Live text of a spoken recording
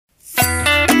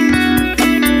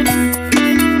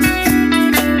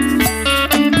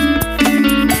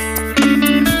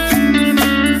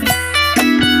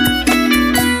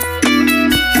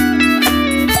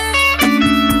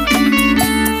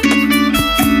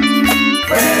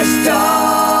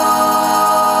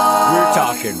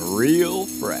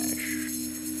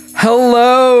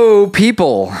Hello,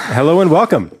 people. Hello and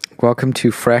welcome. Welcome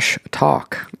to Fresh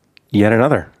Talk. Yet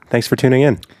another. Thanks for tuning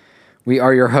in. We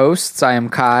are your hosts. I am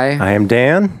Kai. I am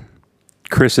Dan.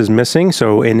 Chris is missing,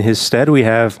 so in his stead we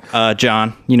have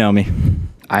John. You know me.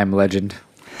 I am Legend.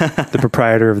 the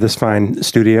proprietor of this fine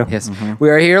studio. Yes. We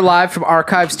are here live from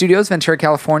Archive Studios, Ventura,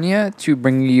 California, to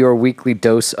bring you your weekly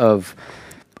dose of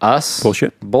us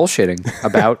bullshitting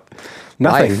about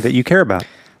Nothing life. that you care about.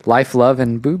 Life, love,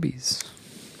 and boobies.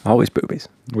 Always boobies.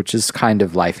 Which is kind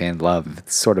of life and love.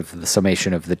 It's sort of the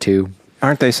summation of the two.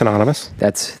 Aren't they synonymous?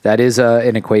 That is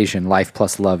an equation. Life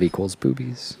plus love equals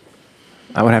boobies.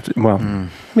 I would have to, well, I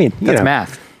mean, That's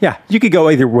math. Yeah, you could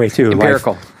go either way too.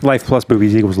 Empirical. Life plus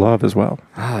boobies equals love as well.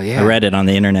 Oh, yeah. I read it on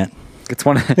the internet. It's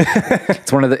one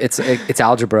of it's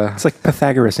algebra. It's like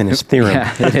Pythagoras and his theorem.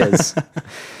 Yeah, it is.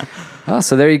 Oh,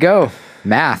 so there you go.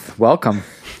 Math. Welcome.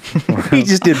 He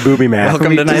just did booby math.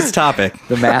 Welcome to tonight's topic.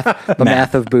 The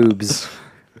math of boobs.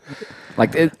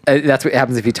 Like that's what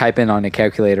happens if you type in on a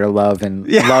calculator love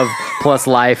plus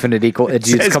life and it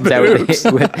just comes out with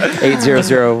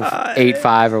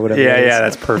 80085 or whatever. Yeah,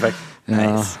 that's perfect.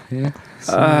 Nice. Yeah.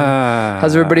 So,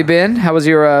 how's everybody been? How was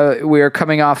your? We are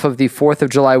coming off of the 4th of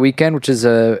July weekend, which is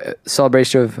a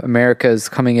celebration of America's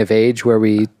coming of age, where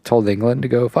we told England to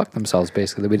go fuck themselves.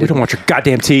 Basically, We don't want your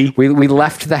goddamn tea. We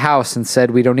left the house and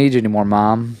said, "We don't need you anymore,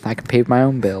 Mom. I can pay my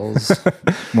own bills."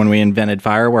 When we invented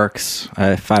fireworks,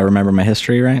 if I remember my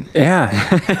history right. Yeah.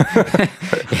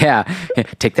 Yeah,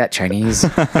 take that, Chinese.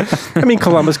 I mean,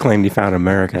 Columbus claimed he found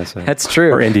America. So. That's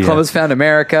true. Or India. Columbus found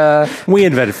America. We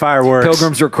invented fireworks.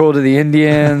 Pilgrims were cool to the Indians.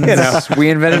 We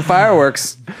invented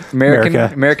fireworks.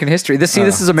 American history. This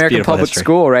is American public history.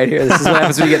 school right here. This is what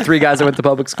happens when you get 3 guys that went to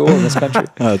public school in this country.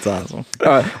 Oh, that's awesome.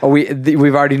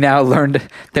 We've already now learned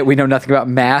that we know nothing about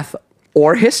math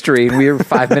or history, and we are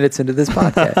 5 minutes into this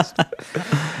podcast.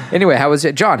 Anyway, how was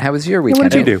it, John? How was your weekend?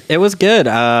 What did you do? It was good.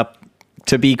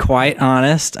 To be quite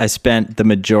honest, I spent the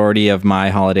majority of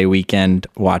my holiday weekend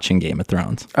watching Game of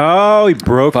Thrones. Oh, he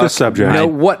broke the subject.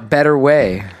 What better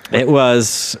way? It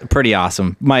was pretty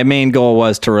awesome. My main goal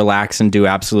was to relax and do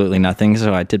absolutely nothing,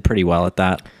 so I did pretty well at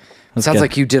that. Sounds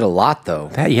like you did a lot, though.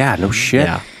 No shit.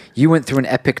 Yeah. You went through an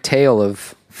epic tale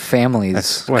of families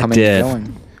That's what I coming did. and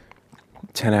going.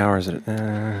 10 hours.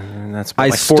 That's I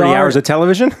like 40 hours of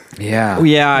television? Yeah.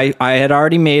 Yeah, I had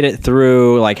already made it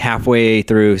through like halfway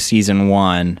through season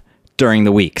 1 during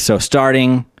the week. So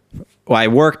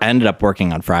I ended up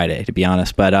working on Friday, to be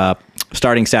honest, but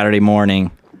starting Saturday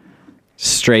morning,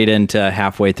 straight into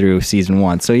halfway through season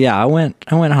 1. So yeah, I went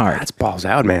hard. That's balls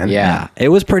out, man. Yeah. It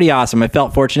was pretty awesome. I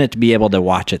felt fortunate to be able to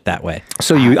watch it that way.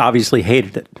 So you obviously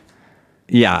hated it.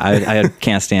 Yeah, I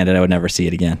can't stand it. I would never see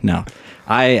it again. No.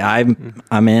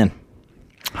 I'm in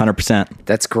 100%.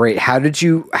 That's great. How do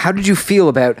you feel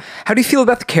about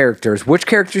the characters? Which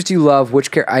characters do you love?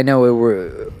 I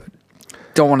know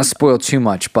don't want to spoil too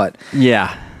much, but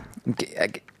Yeah.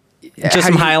 Just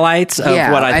some highlights of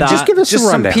what I thought. Just give us a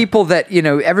some rundown. people that,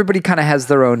 everybody kind of has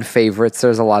their own favorites.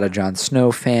 There's a lot of Jon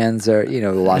Snow fans, or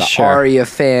a lot of Sure. Arya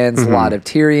fans, a lot of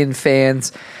Tyrion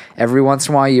fans. Every once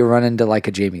in a while you run into like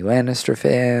a Jamie Lannister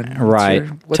fan. Right.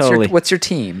 Totally. What's your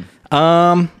team?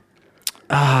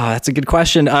 That's a good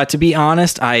question. To be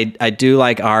honest, I do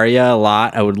like Arya a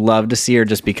lot. I would love to see her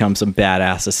just become some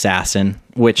badass assassin,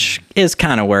 which is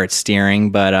kind of where it's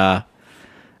steering, but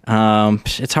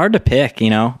it's hard to pick,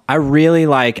 I really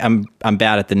like I'm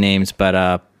bad at the names,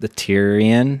 but the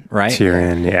Tyrion, right?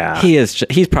 Tyrion, yeah.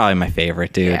 He's probably my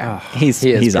favorite, dude. Yeah. He's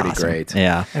pretty awesome. great.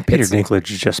 Yeah. And Peter Dinklage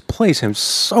just plays him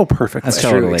so perfectly. That's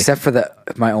True, totally. except for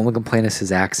my only complaint is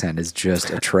his accent is just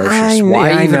atrocious. I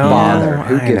Why even know, bother?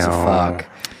 Who I gives a know. fuck?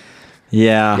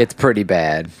 Yeah. It's pretty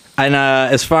bad. And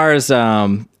as far as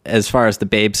the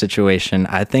babe situation,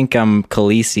 I think I'm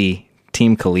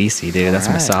Team Khaleesi, dude. That's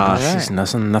my sauce. all right. She's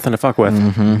nothing to fuck with.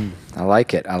 I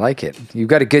like it. You've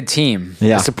got a good team.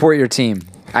 Yeah. I support your team.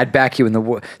 I'd back you in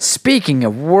the Speaking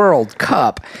of World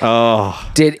Cup,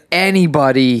 did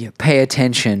anybody pay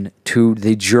attention to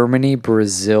the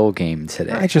Germany-Brazil game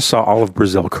today? I just saw all of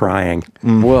Brazil crying.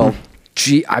 Well,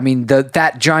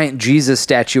 that giant Jesus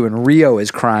statue in Rio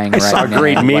is crying I right saw a now.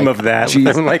 great meme of that.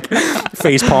 With them, like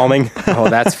face palming. Oh,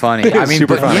 that's funny.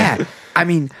 Super funny.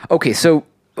 Yeah. Okay, so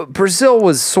Brazil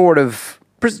was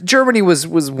Germany was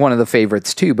one of the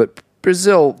favorites too, but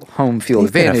Brazil home field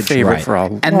They've been advantage. a favorite for a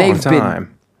long they've time.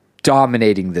 been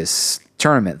dominating this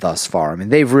tournament thus far. I mean,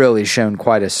 they've really shown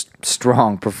quite a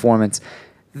strong performance.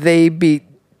 They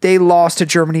lost to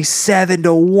Germany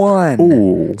 7-1.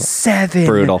 Ooh. 7.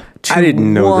 Brutal. I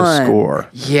didn't know the score.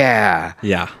 Yeah.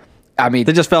 Yeah. I mean,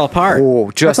 They just fell apart.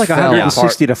 just That's like fell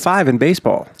 160 apart. to 5 in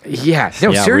baseball. Yeah.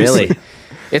 No, Yeah, seriously. really.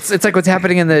 It's like what's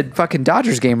happening in the fucking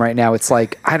Dodgers game right now. It's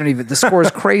like the score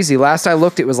is crazy. Last I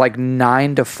looked, it was like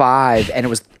 9-5, and it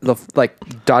was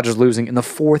like Dodgers losing in the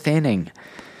 4th inning.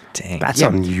 Dang. That's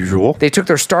unusual. They took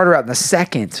their starter out in the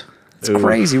 2nd. It's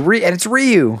crazy, and it's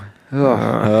Ryu.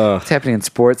 What's happening in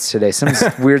sports today? Some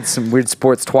weird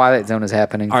sports Twilight Zone is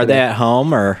happening. Are they at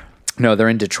home or? No, they're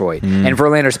in Detroit. And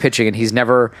Verlander's pitching, and he's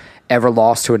never ever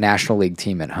lost to a National League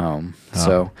team at home.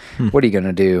 So what are you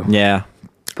gonna do? Yeah.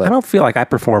 I don't feel like I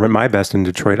perform at my best in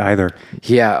Detroit either.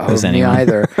 Yeah, me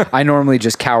either. I normally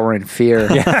just cower in fear.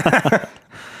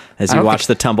 As you watch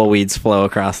the tumbleweeds flow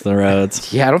across the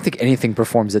roads. Yeah, I don't think anything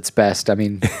performs its best. I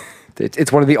mean,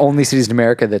 it's one of the only cities in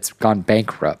America that's gone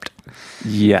bankrupt.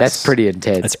 Yes. That's pretty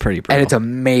intense. That's pretty brutal. And it's a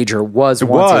major, was It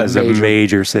once was a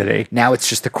major city. Now it's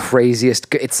just the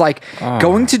craziest. It's like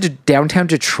going to downtown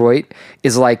Detroit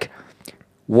is like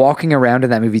walking around in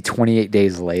that movie 28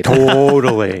 Days Later.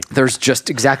 Totally. There's just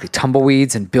exactly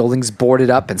tumbleweeds and buildings boarded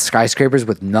up and skyscrapers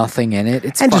with nothing in it.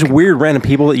 It's and just weird random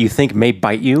people that you think may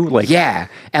bite you. Like yeah.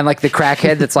 And like the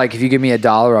crackhead that's like, if you give me $1,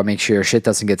 I'll make sure your shit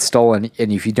doesn't get stolen.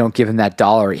 And if you don't give him that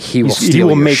 $1, he will steal he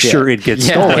will your make shit. sure it gets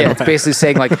stolen. Yeah, it's basically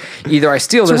saying like, either I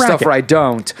steal this stuff racket. or I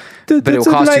don't, but it will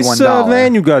cost nice, you $1.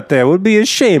 Van you got there. It would be a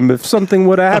shame if something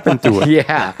would have happened to it.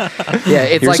 Yeah.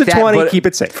 It's Here's like a 20, that, keep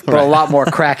it safe. But a lot more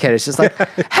crackhead. It's just like,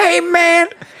 hey man,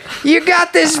 you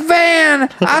got this van.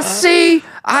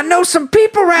 I know some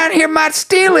people around here might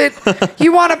steal it.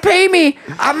 You want to pay me?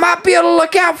 I might be able to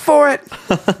look out for it.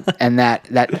 And that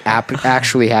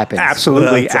actually happens.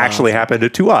 Absolutely actually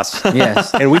happened to us.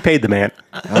 Yes. And we paid the man.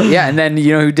 Yeah, and then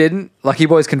you know who didn't? Lucky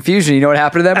Boys Confusion. You know what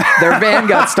happened to them? Their van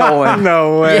got stolen.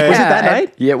 No way. Yeah, Was it that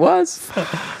night? Yeah, it was.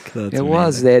 It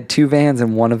was. They had 2 vans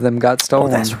and one of them got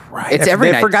stolen. Oh, that's right. It's every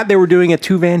they night. forgot they were doing a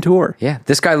 2-van tour. Yeah,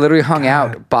 this guy literally hung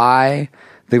out by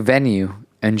the venue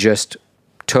and just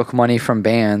took money from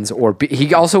bands, or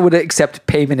he also would accept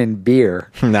payment in beer.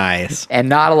 Nice. And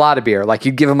not a lot of beer. Like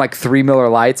you'd give him like 3 Miller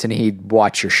Lights and he'd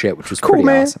watch your shit, which was Cool, pretty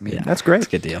man. awesome. Yeah. That's great. That's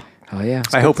a good deal. Oh yeah.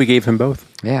 I hope we gave him both.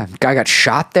 Yeah. Guy got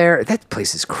shot there. That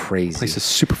place is crazy. This is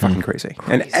super fucking crazy.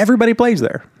 And everybody plays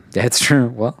there. That's true.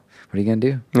 Well, what are you gonna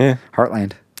do? Yeah.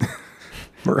 Heartland.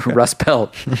 Rust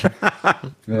Belt.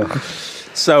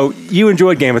 So you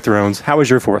enjoyed Game of Thrones. How was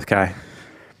your 4th, Kai?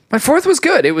 My 4th was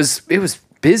good. It was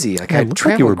busy. Like I It looked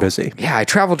traveled. like you were busy. Yeah, I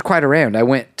traveled quite around. I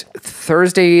went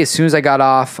Thursday. As soon as I got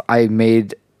off, I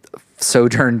made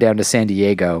sojourn down to San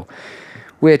Diego,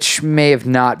 which may have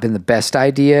not been the best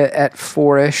idea at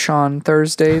 4-ish on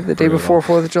Thursday, the day before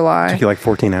 4th of July. Took you like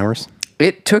 14 hours?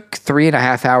 It took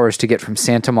 3.5 hours to get from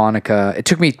Santa Monica. It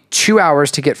took me 2 hours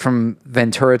to get from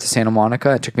Ventura to Santa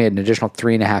Monica. It took me an additional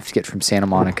 3.5 to get from Santa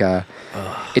Monica.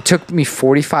 It took me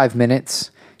 45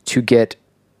 minutes to get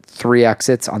 3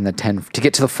 exits on the 10 to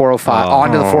get to the 405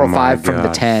 onto the 405 from the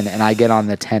 10, and I get on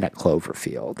the 10 at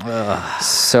Cloverfield.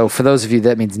 So for those of you,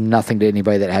 that means nothing to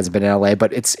anybody that hasn't been in LA,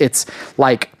 but it's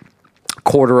like a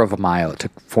quarter of a mile. It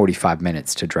took 45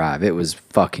 minutes to drive. It was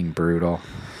fucking brutal.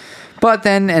 But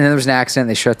then there was an accident.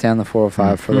 They shut down the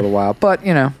 405 for a little while. But,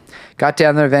 you know, got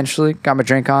down there eventually, got my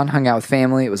drink on, hung out with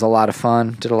family. It was a lot of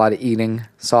fun. Did a lot of eating.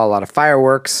 Saw a lot of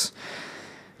fireworks.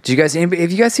 Have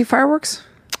you guys see fireworks?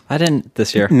 I didn't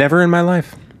this year. Never in my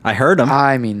life. I heard them.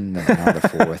 I mean, no, the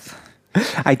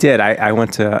 4th. I did. I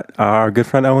went to our good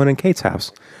friend Owen and Kate's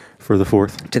house for the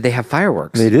 4th. Did they have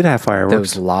fireworks? They did have fireworks.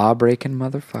 Those law-breaking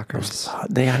motherfuckers.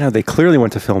 I know. They clearly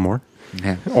went to Fillmore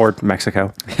Yeah. or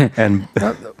Mexico. And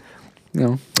You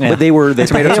know, but they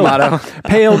Tomato, tomato.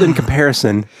 paled in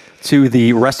comparison to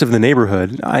the rest of the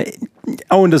neighborhood.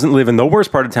 Owen doesn't live in the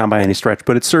worst part of town by any stretch,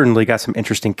 but it certainly got some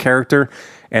interesting character.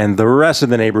 And the rest of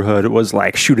the neighborhood was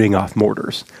like shooting off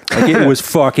mortars. Like it was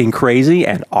fucking crazy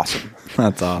and awesome.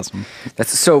 That's awesome.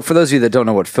 So for those of you that don't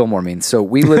know what Fillmore means, so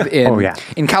we live in yeah.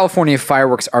 in California.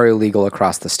 Fireworks are illegal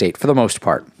across the state for the most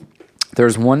part.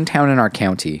 There's one town in our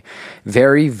county,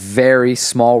 very, very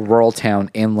small rural town,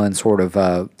 inland sort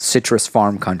of citrus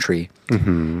farm country,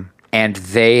 and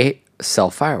they sell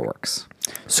fireworks.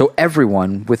 So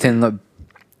everyone within the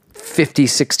 50,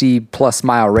 60 plus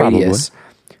mile radius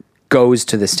goes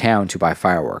to this town to buy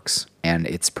fireworks, and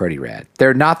it's pretty rad.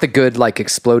 They're not the good like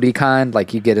explodey kind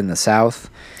like you get in the South.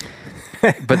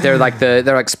 But they're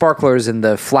like sparklers and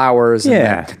the flowers. And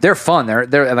Yeah. they're fun.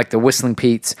 They're like the Whistling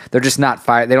Pete's. They're just not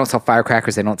fire. They don't sell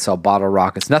firecrackers. They don't sell bottle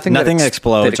rockets. Nothing that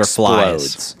explodes or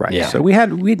flies. Right. Yeah. So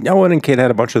Owen and Kate had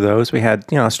a bunch of those. We had,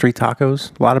 street tacos,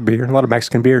 a lot of beer, a lot of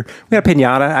Mexican beer. We had a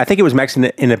piñata. I think it was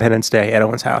Mexican Independence Day at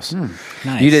Owen's house.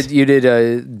 Nice. You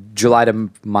did July de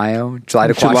Mayo, July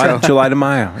de Quattro. July de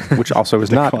Mayo, which also is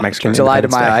not Mexican July de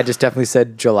Independence Mayo. Day. I just definitely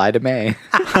said July de May.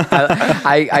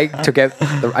 I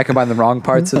combined them wrong. long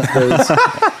parts of those.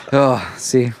 Oh,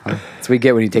 see, that's what we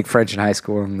get when you take French in high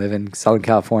school and live in Southern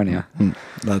California.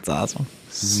 That's awesome.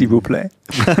 S'il vous plaît.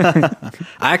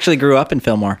 I actually grew up in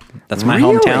Fillmore. That's my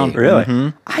Really? hometown.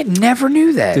 Really? I never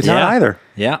knew that. Did not either.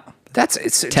 Yeah.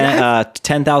 It's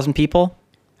 10,000 people.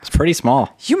 It's pretty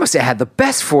small. You must have had the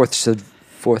best Fourths of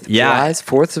July.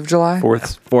 Fourth of July.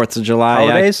 Fourth of July.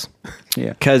 Holidays? Yeah.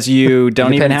 Because you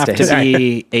don't even have Independence to Day.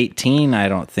 be 18, I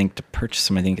don't think, to purchase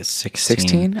them. I think it's 16.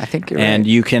 16? I think you're and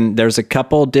right. there's a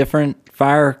couple different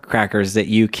firecrackers that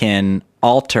you can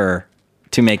alter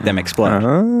to make them explode.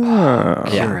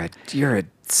 You're a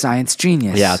science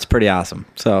genius. Yeah, it's pret's awesome.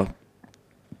 So,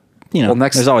 Well,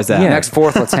 there's always that. Next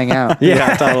Fourth, let's hang out.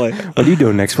 Yeah, totally. What are you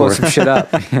doing next Blow for? some shit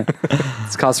up.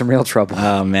 Let's cause some real trouble.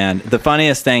 Oh man, the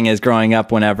funniest thing is growing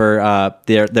up. Whenever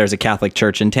there's a Catholic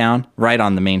church in town, right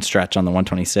on the main stretch on the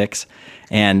 126,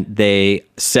 and they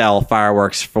sell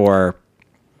fireworks for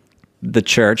the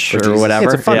church or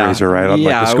whatever. It's a fundraiser, right? Like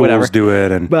Yeah, the schools whatever. do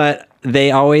it. And But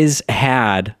they always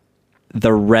had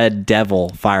the Red Devil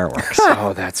fireworks.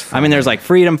 Oh, that's funny. I mean, there's like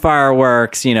Freedom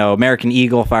fireworks, American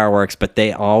Eagle fireworks, but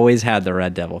they always had the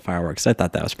Red Devil fireworks. I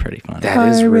thought that was pretty fun. That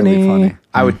is really Irony. funny.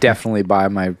 I would definitely buy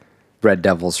my Red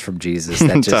Devils from Jesus.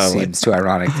 That just Totally. seems too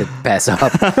ironic to pass up.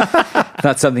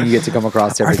 Not something you get to come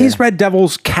across every are day. these red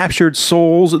devils captured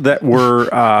souls that were,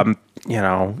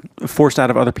 forced out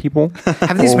of other people?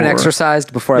 Have these been Or-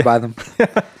 exorcised before I buy them?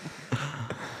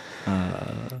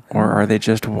 Or are they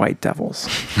just white devils?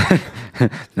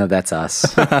 No, that's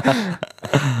us. All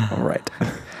right.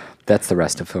 That's the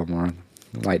rest of Fillmore.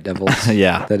 White Devils.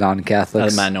 Yeah. The A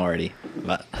non-Catholics. minority,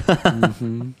 but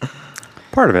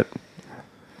Part of it.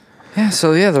 Yeah,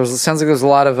 so yeah, sounds like there's a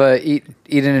lot of eating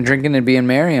and drinking and being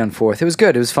merry on Fourth. It was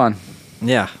good. It was fun.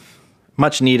 yeah,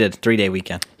 much needed 3-day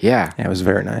weekend. Yeah. Yeah, it was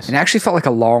very nice. And it actually felt like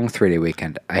a long 3-day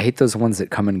weekend. I hate those ones that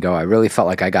come and go. I really felt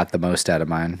like I got the most out of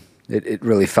mine. It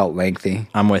really felt lengthy.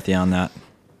 I'm with you on that.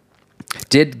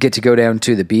 Did get to go down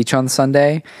to the beach on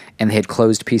Sunday, and they had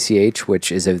closed PCH, which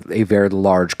is a very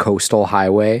large coastal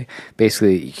highway.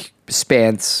 Basically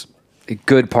spans a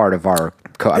good part of our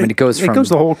coast. I mean, it goes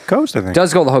the whole coast, I think.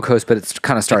 does go the whole coast, but it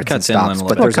kind of starts and cuts inland stops. a But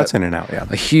little there's cuts in and out, yeah.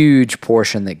 a huge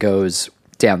portion that goes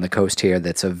down the coast here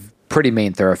that's a pretty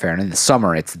main thoroughfare. And in the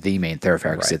summer, it's the main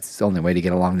thoroughfare because it's the only way to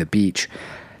get along the beach.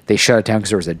 They shut it down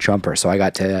because there was a jumper, so I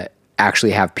got to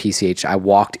actually have PCH. I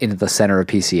walked into the center of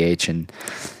PCH, and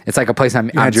it's like a place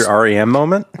You had your REM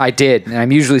moment? I did, and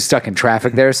I'm usually stuck in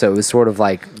traffic there, so it was sort of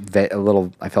like I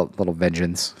felt a little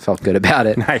vengeance. Felt good about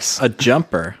it. Nice. A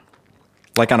jumper,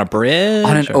 like on a bridge,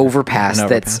 On an or- overpass an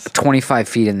that's 25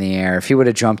 feet in the air. If he would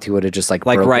have jumped, he would have just like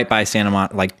broken- right by Santa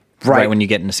Monica, like Right. right when you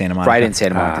get into Santa Monica, right in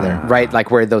Santa Monica there, right like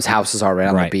where those houses are, right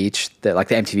on the Right. beach, like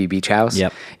the MTV Beach House.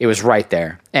 Yep. It was right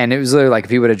there, and it was literally like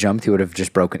if he would have jumped, he would have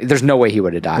just broken. There's no way he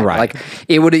would have died. Right. Like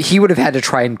he would have had to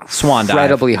try Swan dive.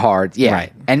 incredibly hard. Yeah.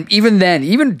 Right. And even then,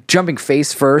 even jumping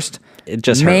face first, It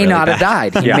just hurt may really not have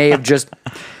bad. died. He may have just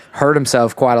hurt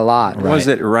himself quite a lot. Was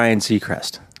it Ryan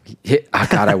Seacrest? Oh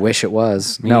God, I wish it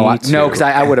was. No, too. because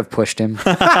I would have pushed him.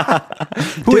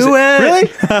 Who is it?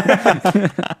 Really?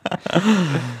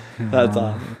 That's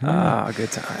awesome. Ah,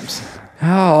 good times. Oh,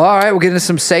 all right. We'll get into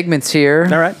some segments here.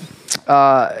 All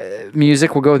right.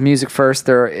 Music. We'll go with music first.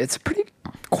 It's a pretty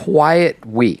quiet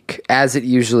week, as it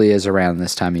usually is around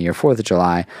this time of year, 4th of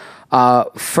July.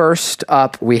 First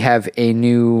up, we have a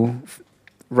new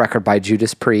record by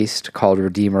Judas Priest called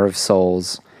Redeemer of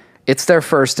Souls. It's their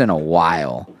first in a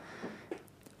while.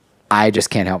 I just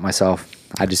can't help myself.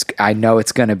 I know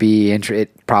it's going to be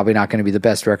probably not going to be the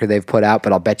best record they've put out,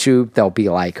 but I'll bet you there'll be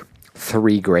like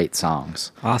 3 great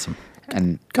songs. Awesome.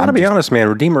 And Gotta be honest, man.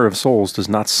 Redeemer of Souls does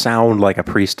not sound like a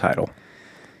Priest title.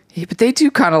 Yeah, but they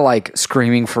do kind of like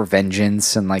screaming for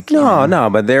vengeance and like No,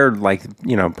 but they're like,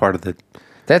 part of the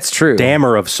that's true.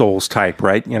 Dammer of Souls type,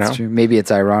 right? That's true. Maybe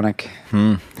it's ironic.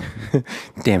 Damn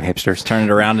hipsters. Turn it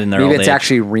around in their Maybe old it's age.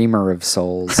 actuy Reamer of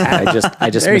Souls. I just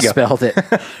There you go. misspelled it.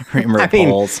 Reamer of mean-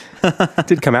 Poles. It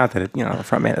did come out that the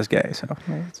front man is gay, so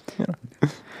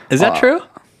Is that true?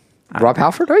 Rob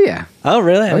Halford? Oh yeah. Oh,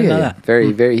 really? I Oh didn't know yeah. that.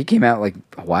 Very. He came out like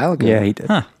a while ago. yeah, he did.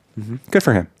 Huh. Good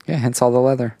for him. Yeah. Hence all the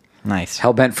leather. Nice.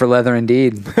 Hell bent for leather,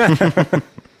 indeed.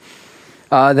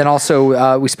 Then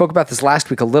also, we spoke about this last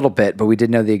week a little bit, but we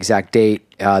didn't know the exact date.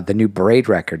 The new Braid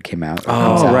record came out. It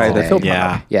comes out right, the today. Phil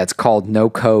Yeah. Yeah, it's called No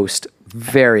Coast.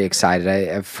 Very excited.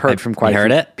 I've heard from quite you a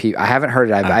heard few it? people. I haven't heard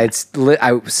it.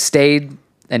 I stayed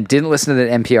and didn't listen to the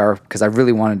NPR because I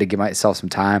really wanted to give myself some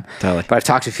time. Totally. But I've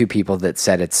talked to a few people that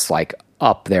said it's like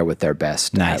up there with their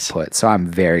best Nice. output. So I'm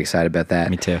very excited about that.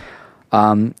 Me too.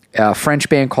 A French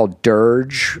band called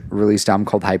Dirge released an album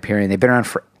called Hyperion. They've been around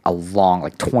a long,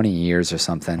 like 20 years or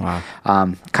something. Wow.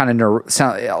 Kind of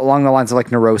along the lines of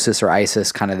like Neurosis or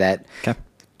Isis, kind of that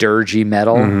dirgy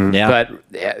metal. Yeah. But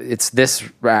it's this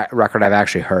record I've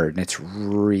actually heard, and it's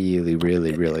really,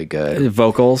 really, really good.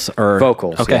 Vocals or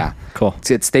Vocals, Okay, yeah. cool.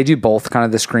 It's they do both kind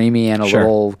of the screamy and a Sure.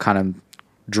 little kind of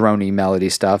drony melody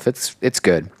stuff. It's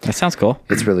good. That sounds cool.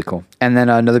 It's really cool. And then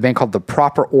another band called The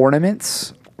Proper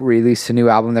Ornaments released a new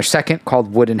album. Their second,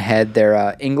 called Wooden Head.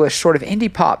 They're English sort of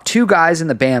indie pop. 2 guys in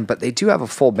the band, but they do have a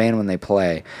full band when they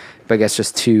play. But I guess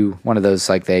just 2, one of those,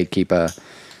 like they keep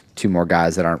 2 more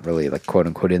guys that aren't really like quote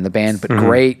unquote in the band. But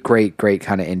great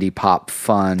kind of indie pop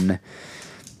fun.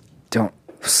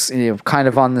 Kind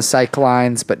of on the psych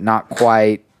lines, but not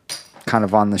quite. Kind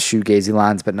of on the shoegazy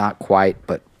lines, but not quite.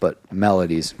 But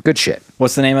melodies. Good shit.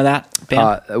 What's the name of that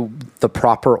band? The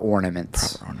Proper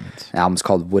Ornaments. The album's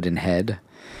called Wooden Head.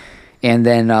 And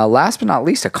then last but not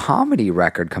least, a comedy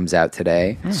record comes out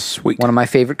today. Sweet. One of my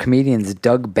favorite comedians,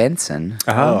 Doug Benson.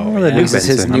 Releases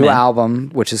His new album,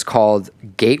 which is called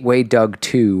Gateway Doug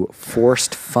 2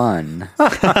 Forced Fun,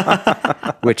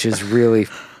 which is really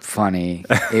funny.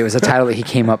 It was a title that he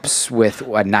came up with,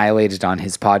 annihilated on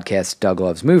his podcast, Doug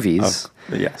Loves Movies.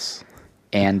 Yes.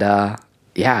 And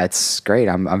yeah, it's great.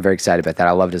 I'm very excited about that.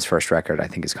 I loved his first record. I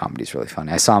think his comedy's really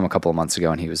funny. I saw him a couple of months ago,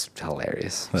 and he was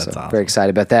hilarious. That's awesome. Very excited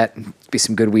about that. Be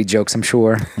some good weed jokes, I'm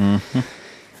sure.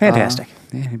 Fantastic.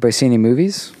 Anybody see any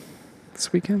movies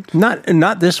this weekend?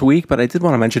 Not this week, but I did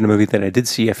want to mention a movie that I did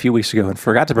see a few weeks ago and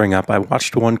forgot to bring up. I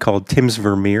watched one called Tim's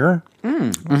Vermeer. I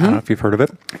don't know if you've heard of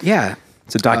it. Yeah.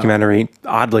 It's a documentary,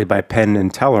 oddly, by Penn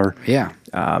and Teller. Yeah.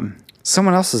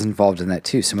 Someone else is involved in that,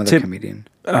 too. Some other comedian.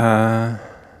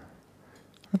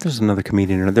 There's another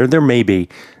comedian in there. There may be.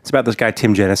 It's about this guy,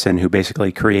 Tim Jennison, who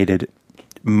basically created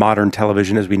modern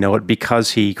television as we know it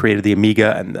because he created the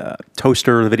Amiga and the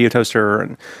toaster, the video toaster,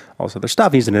 and all this other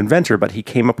stuff. He's an inventor, but he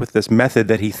came up with this method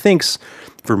that he thinks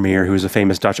Vermeer, who was a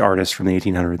famous Dutch artist from the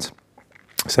 1800s,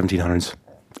 1700s,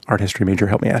 art history major,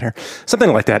 help me out here,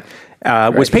 something like that,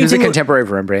 was painting. He was a contemporary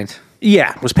of Rembrandt.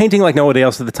 Yeah, was painting like nobody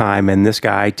else at the time, and this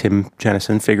guy, Tim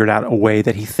Jennison, figured out a way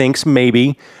that he thinks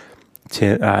maybe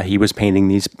he was painting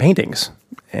these paintings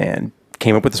and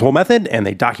came up with this whole method, and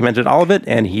they documented all of it,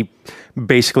 and he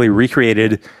basically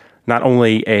recreated not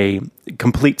only a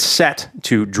complete set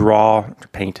to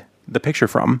paint the picture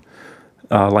from,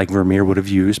 like Vermeer would have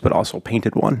used, but also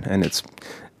painted one, and it's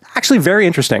actually very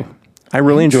interesting. I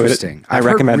really enjoyed it. I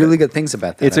recommend heard really it. good things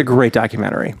about that. It's a great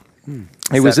documentary.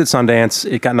 It was at Sundance.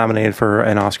 It got nominated for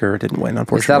an Oscar. It didn't win,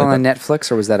 unfortunately. Was that on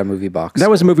Netflix or was that a movie box? That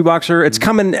was a movie boxer. It's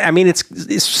coming. I mean, it's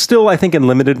still, I think, in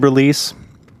limited release,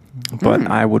 but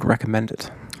I would recommend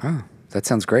it. Oh, that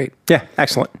sounds great. Yeah,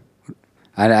 excellent.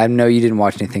 I know you didn't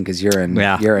watch anything because you're in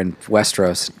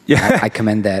Westeros. Yeah. I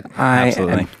commend that. I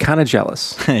Absolutely. am kind of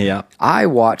jealous. Yeah. I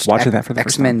watched that for the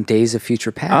first X-Men Days of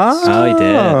Future Past. Oh, he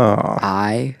did.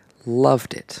 I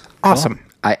loved it. Awesome.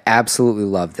 I absolutely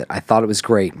loved it. I thought it was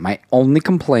great. My only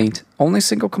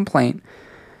single complaint,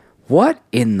 what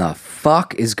in the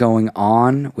fuck is going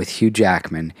on with Hugh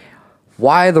Jackman?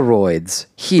 Why the roids?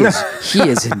 He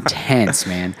is intense,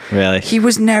 man. Really? He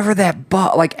was never that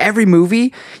like every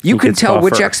movie, you can gets tell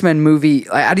which buffer. X-Men movie.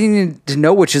 I didn't need to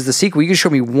know which is the sequel. You can show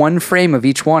me one frame of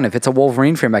each one. If it's a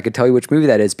Wolverine frame, I could tell you which movie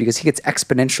that is because he gets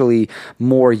exponentially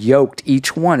more yoked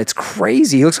each one. It's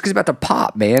crazy. He looks like he's about to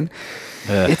pop, man.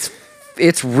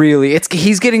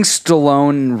 He's getting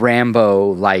Stallone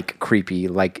Rambo like creepy.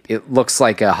 Like it looks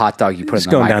like a hot dog you put in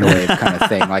the microwave kind of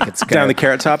thing. Like it's Down the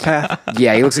Carrot Top path.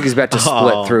 Yeah, he looks like he's about to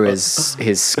split through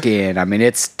his skin. I mean,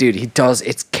 it's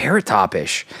Carrot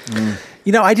Top-ish.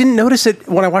 You know, I didn't notice it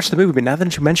when I watched the movie, but now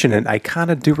that you mention it, I kind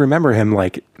of do remember him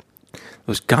like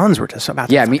those guns were just about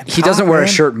to Yeah, I mean, he pop, doesn't wear a man.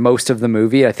 shirt most of the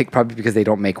movie. I think probably because they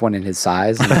don't make one in his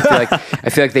size. And I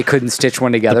feel like they couldn't stitch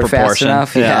one together fast proportion.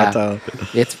 enough. Yeah,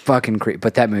 It's fucking creepy.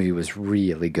 But that movie was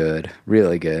really good.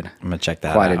 Really good. I'm going to check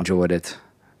that Quite out. enjoyed it.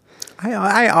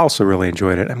 I also really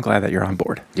enjoyed it. I'm glad that you're on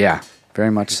board. Yeah, very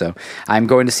much so. I'm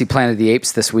going to see Planet of the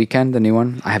Apes this weekend, the new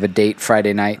one. I have a date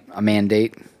Friday night, a man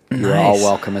date. You're all Nice.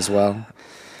 welcome as well.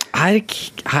 I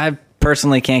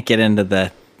personally can't get into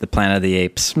the Planet of the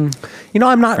Apes. You know,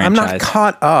 I'm not Franchise.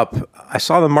 caught up. I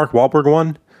saw the Mark Wahlberg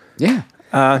one. Yeah.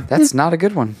 That's not a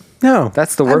good one. No,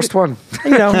 That's the worst one.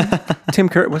 You know, Tim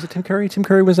Curry. Was it Tim Curry? Tim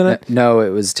Curry was in it. No, it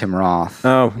was Tim Roth.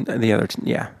 Oh, the other.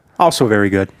 Yeah, also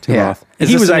very good. Tim Yeah. Roth. Is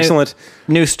He this was a new- excellent.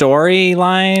 New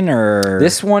storyline or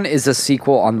This one is a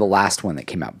sequel on the last one that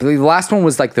came out. The last one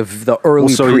was like the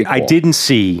early So prequel. I didn't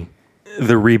see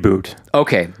the reboot.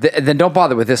 Okay, then don't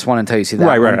bother with this one until you see that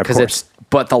Right, one. of Because course.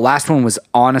 but the last one was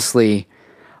honestly,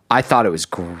 I thought it was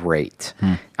great.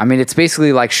 I mean, it's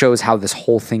basically like shows how this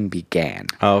whole thing began.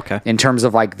 Oh, okay. In terms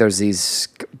of like, there's these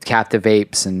captive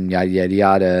apes and yada yada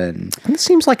yada, and it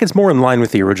seems like it's more in line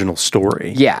with the original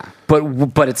story. yeah,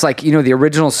 but it's like, you know, the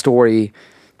original story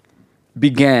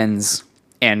begins.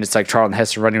 And it's like Charlton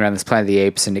Heston running around this Planet of the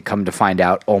Apes, and it come to find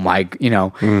out, oh my, you know,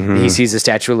 he sees the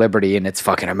Statue of Liberty, and it's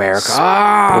fucking America.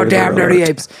 Oh, damn dirty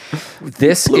apes!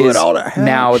 This is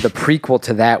now the prequel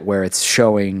to that, where it's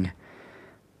showing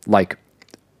like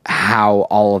how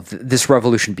all of this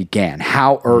revolution began,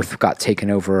 how Earth got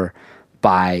taken over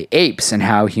by apes, and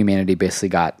how humanity basically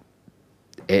got.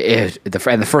 And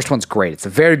the first one's great. It's the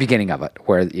very beginning of it,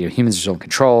 where, you know, humans are still in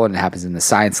control, and it happens in the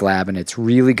science lab, and it's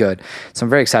really good. So I'm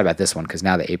very excited about this one, because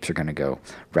now the apes are going to go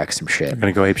wreck some shit. They're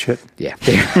going to go ape shit? Yeah.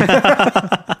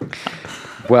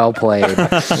 Well played.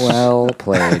 Well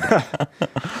played.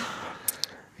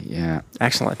 Yeah.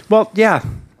 Excellent. Well, yeah.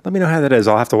 Let me know how that is.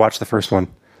 I'll have to watch the first one.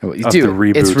 Dude, the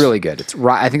reboot. it's really good.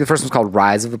 I think the first one's called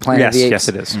Rise of the Planet of the Apes. Yes,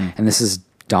 it is. And this is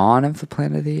Dawn of the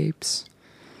Planet of the Apes.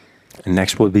 And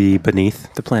next will be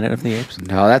Beneath the Planet of the Apes.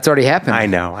 No, that's already happened. I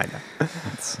know.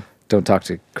 Don't talk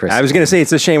to Chris. I was going to say,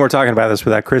 it's a shame we're talking about this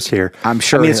without Chris here. I'm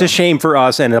sure. I mean, it's a shame for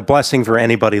us and a blessing for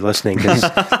anybody listening, because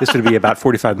this would be about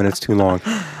 45 minutes too long.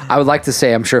 I would like to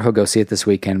say I'm sure he'll go see it this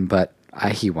weekend, but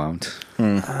he won't.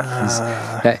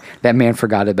 That man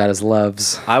forgot about his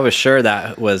loves. I was sure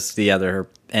that was the other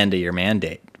end of your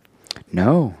mandate.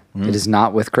 No, it is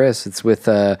not with Chris. It's with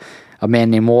a man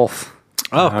named Wolf.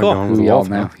 Oh, cool. Going with Who the we all wolf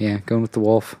know. now. Yeah, going with the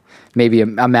Wolf. Maybe a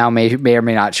Mao may or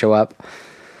may not show up.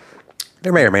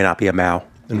 There may or may not be a Mao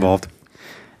involved.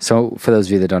 So, for those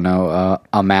of you that don't know,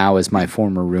 a Mao is my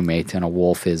former roommate, and a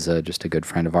Wolf is just a good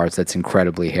friend of ours that's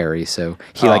incredibly hairy. So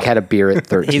he had a beard at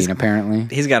 13, apparently.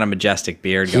 He's got a majestic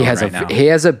beard going now. He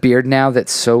has a beard now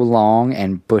that's so long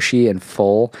and bushy and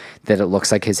full that it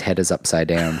looks like his head is upside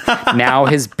down. Now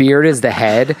his beard is the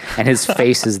head, and his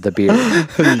face is the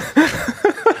beard.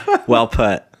 Well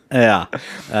put. Yeah,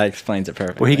 that explains it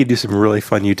perfectly. Well, he could do some really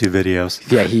fun YouTube videos.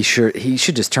 Yeah, he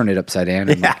should just turn it upside down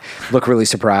and look really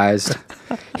surprised.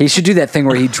 He should do that thing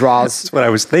where he draws. That's what I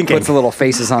was thinking. Puts the little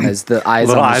faces on the eyes.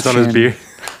 Little on eyes his on his beard.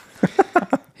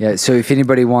 Yeah. So if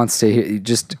anybody wants to,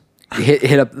 just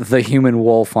hit up the Human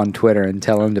Wolf on Twitter and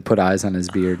tell him to put eyes on his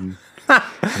beard. And, I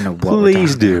don't know what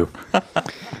Please do.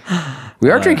 We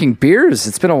are drinking beers.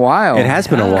 It's been a while. It has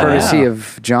been a while. Courtesy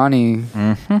of Johnny.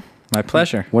 Mm-hmm. My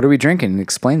pleasure. What are we drinking?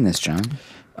 Explain this, John.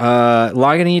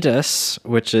 Lagunitas,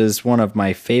 which is one of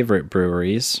my favorite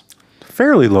breweries.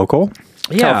 Fairly local.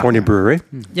 Yeah. California brewery.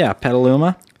 Yeah,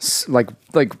 Petaluma. Like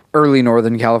early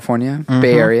Northern California,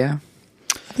 Bay Area.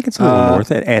 I think it's a little north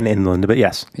and inland, but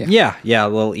yes. Yeah, a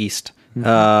little east.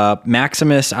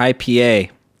 Maximus IPA.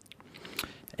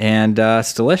 And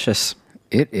it's delicious.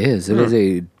 It is. It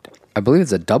is I believe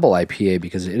it's a double IPA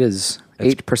because it is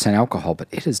 8% alcohol, but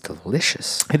it is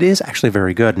delicious. It is actually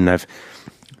very good, and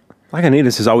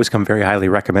Lagunitas has always come very highly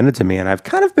recommended to me, and I've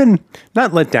kind of been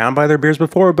not let down by their beers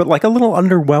before, but like a little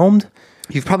underwhelmed.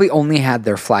 You've probably only had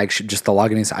their flagship, just the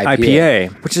Lagunitas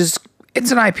IPA. Which is,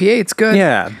 it's an IPA, it's good.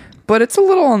 Yeah. But it's a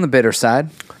little on the bitter side.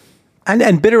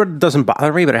 And bitter doesn't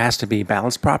bother me, but it has to be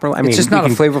balanced properly. I mean, it's just not a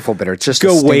flavorful bitter. It's just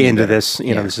go way into this.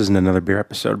 This isn't another beer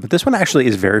episode, but this one actually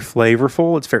is very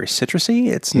flavorful. It's very citrusy.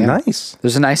 It's nice.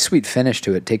 There's a nice sweet finish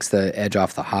to it. It takes the edge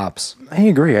off the hops. I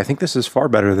agree. I think this is far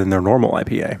better than their normal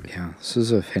IPA. Yeah, this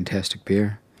is a fantastic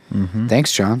beer. Mm-hmm.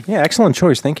 Thanks, John. Yeah, excellent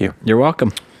choice. Thank you. You're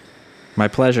welcome. My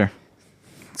pleasure.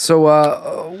 So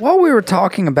while we were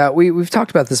talking about, we've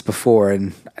talked about this before,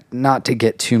 and not to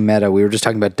get too meta, we were just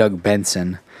talking about Doug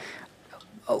Benson.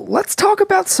 Let's talk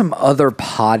about some other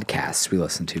podcasts we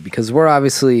listen to, because we're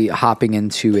obviously hopping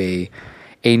into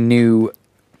a new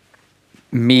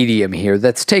medium here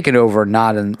that's taken over.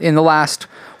 Not in the last,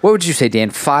 what would you say,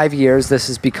 Dan? 5 years. This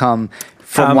has become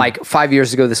from 5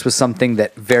 years ago. This was something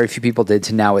that very few people did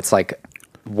to now. It's like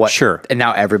what? Sure. And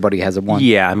now everybody has a one.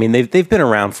 Yeah, I mean they've been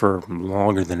around for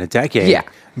longer than a decade. Yeah.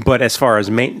 But as far as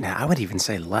I would even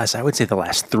say less. I would say the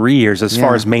last 3 years, as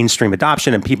far as mainstream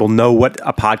adoption and people know what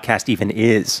a podcast even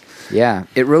is. Yeah,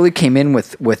 it really came in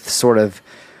with sort of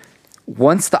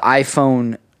once the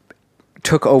iPhone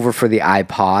took over for the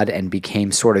iPod and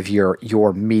became sort of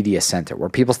your media center, where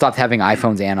people stopped having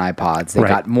iPhones and iPods. They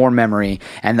got more memory,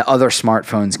 and the other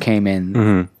smartphones came in.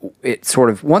 Mm-hmm. It sort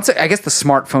of once I guess the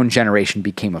smartphone generation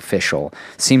became official.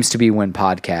 Seems to be when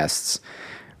podcasts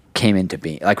came into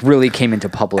being, like really came into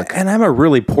public. And I'm a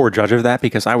really poor judge of that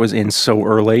because I was in so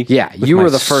early. Yeah, you were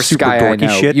the first guy I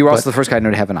know. You were also the first guy I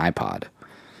know to have an iPod.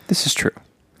 This is true.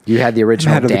 You had the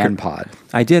original Dan pod.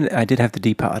 I did have the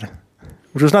D pod,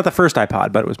 which was not the first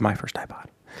iPod, but it was my first iPod.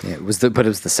 Yeah, but it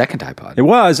was the second iPod. It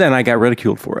was, and I got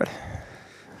ridiculed for it.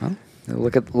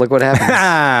 Look what happens.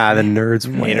 Ah, the nerds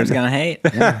win. Haters gonna hate.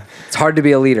 Yeah. It's hard to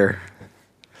be a leader.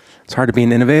 It's hard to be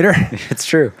an innovator. It's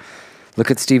true.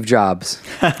 Look at Steve Jobs.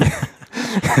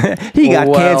 He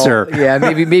got cancer. Yeah,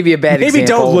 maybe a bad Maybe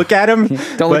example. don't look at him.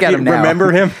 Don't look at him now.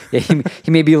 Remember him. Yeah,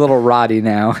 he may be a little rotty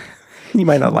now. You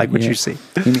might not like what you see.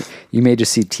 You may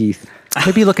just see teeth.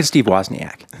 Maybe look at Steve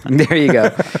Wozniak. There you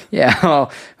go. Yeah.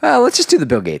 Well, let's just do the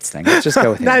Bill Gates thing. Let's just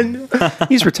go with him.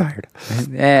 He's retired.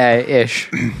 Yeah, ish.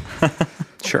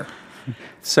 Sure.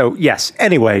 So, yes.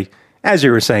 Anyway, as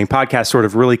you were saying, podcasts sort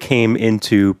of really came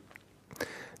into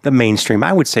the mainstream,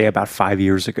 I would say, about 5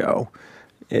 years ago.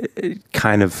 It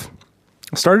kind of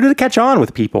started to catch on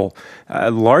with people,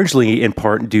 largely in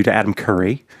part due to Adam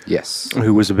Curry. Yes.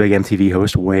 Who was a big MTV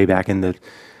host way back in the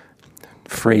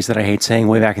phrase that I hate saying,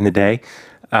 way back in the day,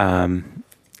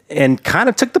 and kind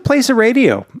of took the place of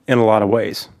radio in a lot of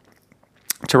ways.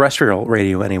 Terrestrial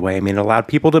radio, anyway. I mean, it allowed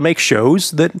people to make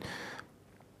shows that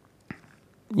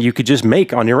you could just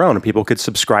make on your own, and people could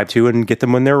subscribe to and get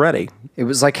them when they're ready. It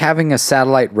was like having a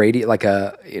satellite radio, like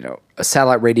a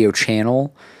satellite radio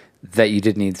channel that you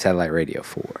didn't need satellite radio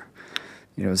for.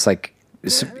 It was like,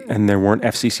 and there weren't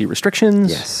FCC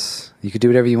restrictions. Yes, you could do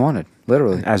whatever you wanted,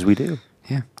 literally, as we do.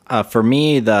 Yeah. For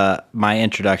me, my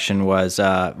introduction was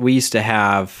we used to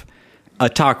have a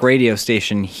talk radio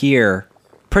station here,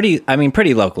 pretty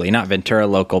locally, not Ventura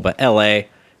local, but LA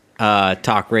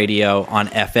talk radio on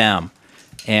FM.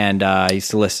 And I used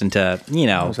to listen to, like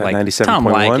 97.1? Tom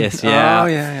Likas. Yeah. Oh,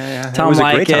 yeah. Tom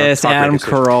Likas, Adam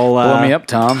Carolla. Blow me up,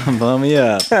 Tom. Blow me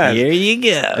up. Here you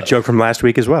go. A joke from last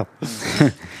week as well.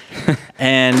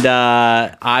 And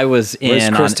I was Where's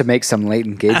in Chris to make some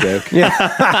latent gay joke?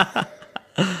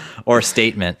 or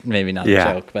statement, maybe not a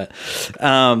joke, but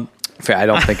Fair, I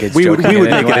don't think it's we would joking make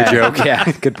in any it a way. joke.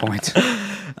 Yeah, good point.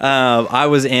 I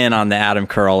was in on the Adam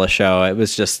Carolla show.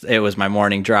 It was my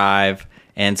morning drive.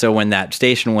 And so when that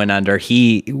station went under,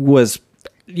 he was,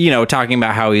 talking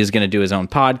about how he was going to do his own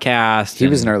podcast. He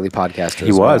was an early podcaster.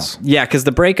 He was. Yeah, because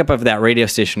the breakup of that radio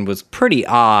station was pretty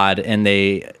odd, and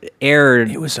they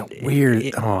aired. It was a weird.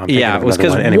 It was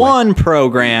because one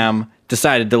program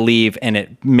decided to leave, and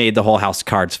it made the whole house of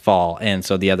cards fall, and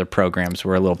so the other programs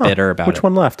were a little bitter about it. Which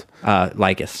one left?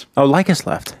 Likas. Oh, Likas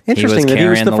left. Interesting that he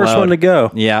was carrying the first load. one to go.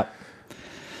 Yeah.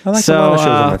 I like a lot of shows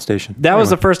on that station. That was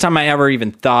the first time I ever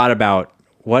even thought about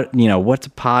what's a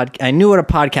pod. I knew what a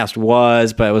podcast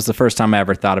was, but it was the first time I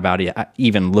ever thought about it,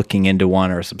 even looking into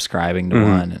one or subscribing to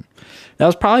one. And that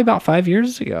was probably about 5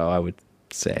 years ago, I would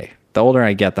say. The older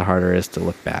I get, the harder it is to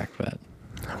look back. But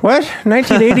What?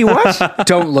 1980 what?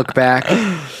 Don't look back.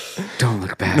 Don't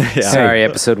look back. Yeah. Sorry,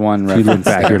 episode 1 You look reference.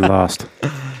 back, you're lost.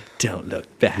 don't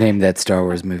look back. Name that Star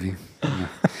Wars movie.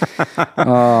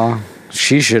 Oh,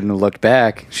 she shouldn't have looked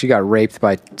back. She got raped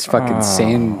by fucking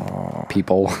sand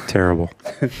people. Terrible.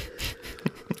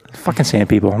 Fucking sand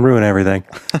people ruin everything.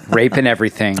 Raping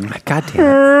everything. God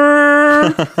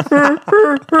damn it.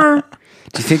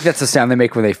 Do you think that's the sound they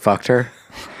make when they fucked her?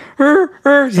 Do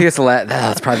you think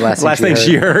that's probably the last Thing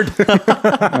she heard.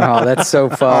 Oh, that's so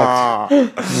fucked.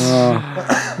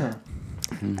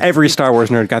 Every Star Wars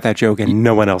nerd got that joke and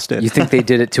no one else did. You think they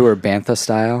did it to her Bantha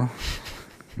style?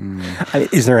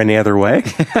 Is there any other way?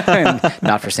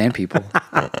 Not for sand people.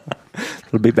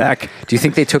 It'll be back. Do you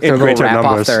think they took In their little greater wrap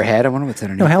numbers. off their head? I wonder what's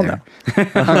underneath No, hell there.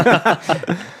 no.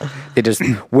 They just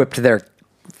whipped their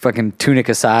fucking tunic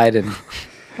aside and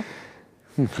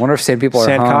wonder if sand people are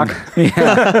hung. Sandcock?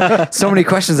 Yeah. So many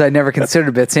questions I never considered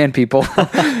about sand people.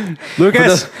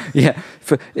 Lucas? Yeah.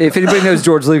 If anybody knows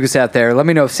George Lucas out there, let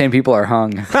me know if sand people are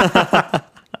hung.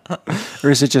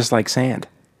 Or is it just like sand?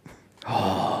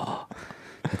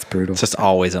 It's brutal. It's just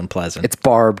always unpleasant. It's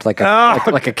barbed like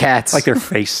a cat's. Like their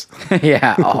face.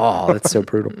 Yeah. Oh, that's so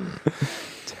brutal.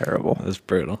 Terrible. It was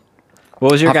brutal.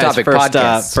 What was your guys' Off-topic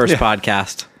first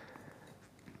podcasts.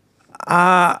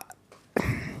 podcast?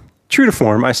 True to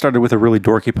form, I started with a really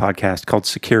dorky podcast called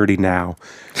Security Now.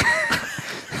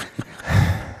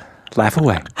 Laugh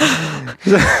away.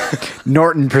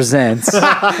 Norton presents.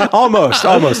 Almost.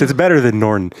 It's better than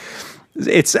Norton.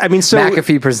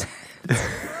 McAfee presents.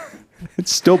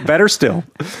 It's still better still.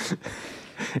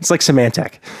 It's like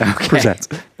Symantec presents.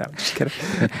 No, just kidding.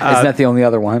 Isn't that the only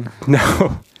other one?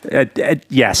 No.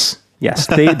 Yes.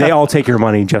 They all take your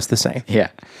money just the same. Yeah.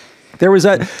 There was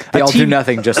They all do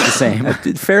nothing just the same.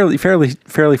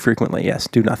 fairly frequently. Yes,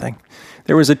 do nothing.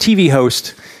 There was a TV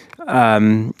host,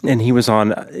 and he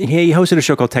hosted a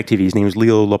show called Tech TV. His name was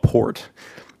Leo Laporte,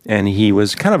 and he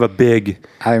was kind of a big.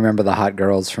 I remember the hot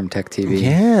girls from Tech TV.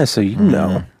 Yeah, so you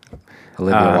know.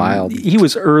 Olivia Wilde. He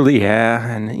was early,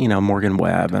 and Morgan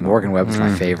Webb. And Morgan Webb was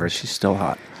my favorite. She's still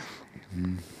hot.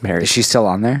 Married. Is she still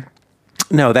on there?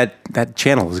 No, that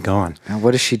channel is gone.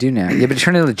 What does she do now? Yeah, but it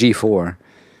turned into G4.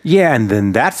 Yeah, and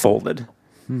then that folded.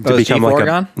 Oh, is G4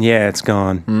 gone? Yeah, it's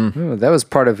gone. Ooh, that was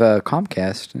part of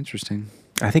Comcast. Interesting.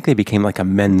 I think they became like a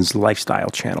men's lifestyle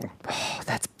channel. Oh,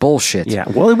 that's bullshit. Yeah,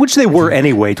 well, which they were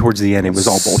anyway. Towards the end, it was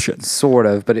all bullshit. Sort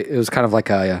of, but it was kind of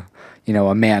like a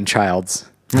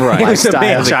man-child's Right. It was a lifestyle.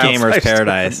 man-child's Gamer's lifestyle.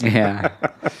 paradise. Yeah.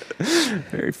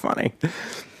 Very funny.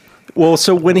 Well,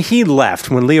 so when he left,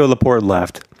 when Leo Laporte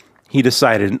left, he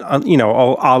decided, a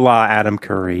la Adam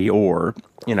Curry or,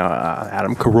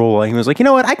 Adam Carolla, he was like, you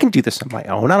know what, I can do this on my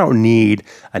own. I don't need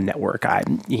a network.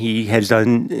 He has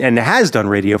done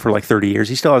radio for like 30 years.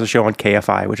 He still has a show on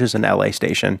KFI, which is an LA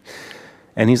station.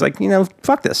 And he's like,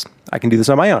 fuck this. I can do this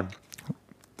on my own.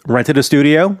 Rented a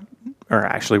studio, or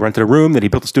actually rented a room that he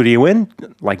built a studio in,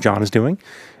 like John is doing,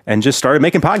 and just started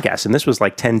making podcasts. And this was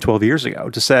like 10, 12 years ago.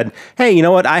 Just said, hey, you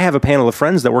know what? I have a panel of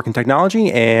friends that work in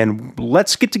technology, and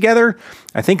let's get together.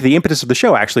 I think the impetus of the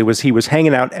show actually was he was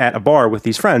hanging out at a bar with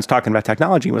these friends talking about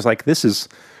technology and was like,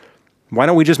 why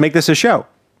don't we just make this a show?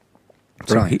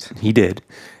 So he did.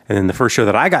 And then the first show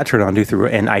that I got turned on to through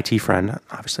an IT friend,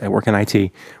 obviously I work in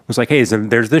IT, was like, hey,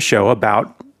 there's this show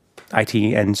about IT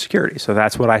and security. So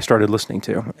that's what I started listening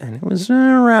to. And it was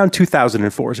around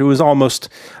 2004. So it was almost,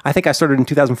 I think I started in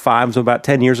 2005, so about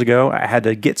 10 years ago. I had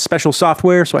to get special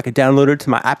software so I could download it to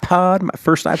my iPod, my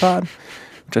first iPod,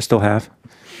 which I still have.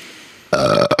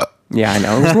 Yeah, I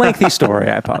know. It was a lengthy story.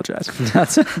 I apologize.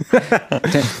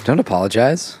 Don't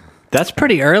apologize. That's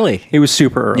pretty early. It was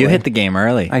super early. You hit the game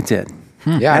early. I did.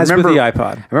 Yeah, As I remember with the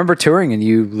iPod. I remember touring and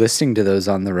you listening to those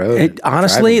on the road.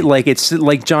 Honestly, driving. it's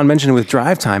like John mentioned with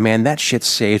Drive Time, man, that shit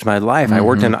saved my life. I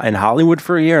worked in Hollywood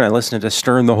for a year and I listened to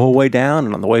Stern the whole way down.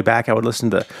 And on the way back, I would listen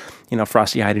to,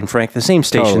 Frosty Eyed and Frank, the same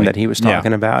station that he was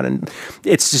talking about. And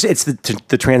it's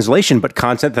the translation, but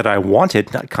content that I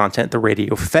wanted, not content the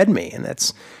radio fed me. And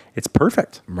it's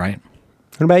perfect. Right.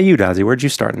 What about you, Dazzy? Where'd you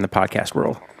start in the podcast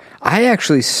world? I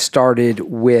actually started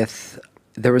with,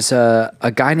 there was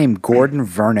a guy named Gordon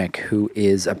Vernick who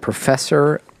is a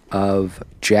professor of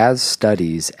jazz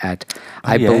studies at,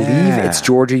 I believe it's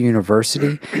Georgia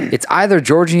University. It's either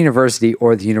Georgia University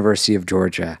or the University of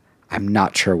Georgia. I'm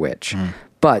not sure which.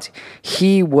 But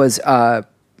he was,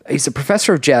 he's a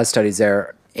professor of jazz studies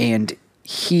there, and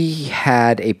he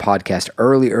had a podcast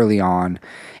early on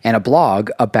and a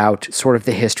blog about sort of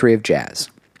the history of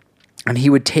jazz. And he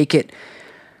would take it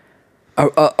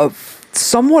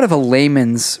somewhat of a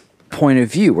layman's point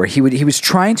of view, where he was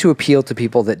trying to appeal to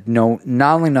people that know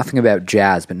not only nothing about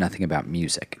jazz but nothing about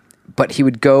music. But he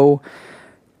would go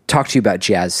talk to you about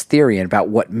jazz theory and about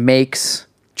what makes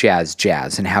jazz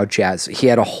and how jazz. He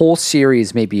had a whole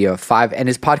series, maybe of 5, and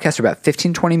his podcasts are about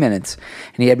 15-20 minutes,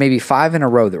 and he had maybe 5 in a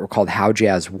row that were called How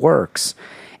Jazz Works.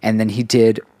 And then he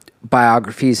did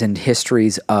biographies and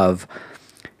histories of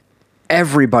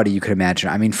everybody you could imagine.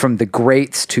 I mean, from the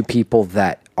greats to people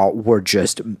that were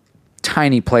just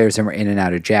tiny players and were in and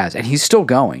out of jazz. And he's still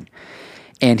going.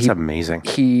 And That's amazing.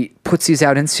 He puts these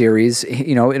out in series.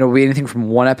 It'll be anything from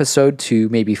 1 episode to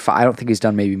maybe 5. I don't think he's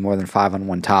done maybe more than 5 on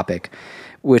one topic,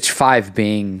 which 5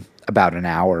 being about an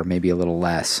hour, maybe a little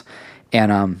less.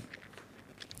 And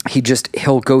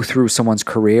he'll go through someone's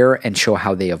career and show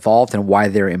how they evolved and why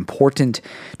they're important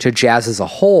to jazz as a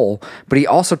whole, but he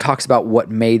also talks about what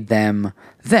made them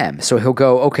them. So he'll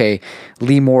go, okay,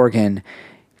 Lee Morgan,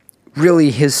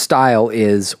 really his style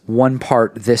is 1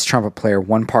 part this trumpet player,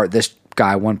 1 part this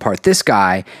guy, 1 part this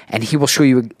guy, and he will show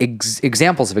you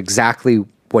examples of exactly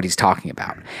what he's talking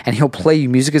about. And he'll play you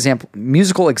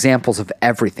musical examples of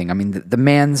everything. I mean, the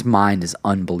man's mind is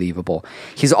unbelievable.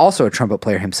 He's also a trumpet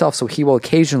player himself, so he will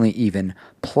occasionally even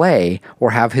play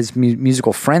or have his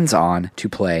musical friends on to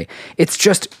play. That's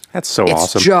awesome.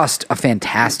 It's just a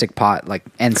fantastic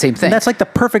and same thing. And that's like the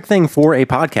perfect thing for a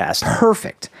podcast.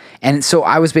 Perfect. And so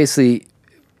I was basically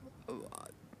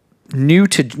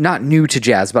not new to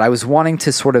jazz, but I was wanting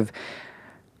to sort of,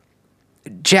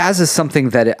 jazz is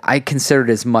something that I considered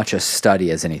as much a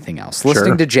study as anything else.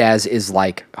 Listening to jazz is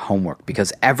like homework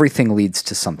because everything leads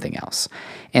to something else.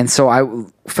 And so I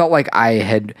felt like I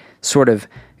had sort of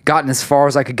gotten as far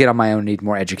as I could get on my own, need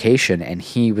more education. And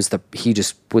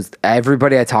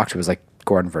everybody I talked to was like,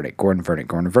 Gordon Verdict.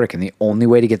 And the only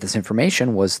way to get this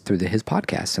information was through his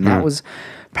podcast. And that was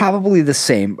probably the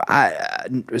same.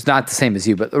 It was not the same as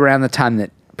you, but around the time that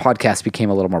podcasts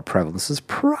became a little more prevalent. This is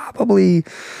probably,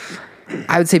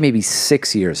 I would say maybe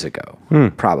 6 years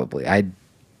ago, probably.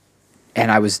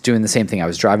 I was doing the same thing. I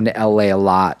was driving to LA a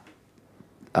lot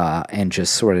and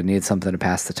just sort of needed something to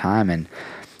pass the time. And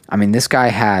I mean, this guy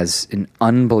has an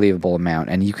unbelievable amount,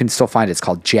 and you can still find it. It's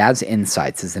called Jazz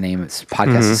Insights is the name of his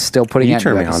podcast. It's still putting out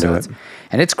new episodes.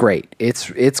 And it's great.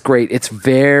 It's great. It's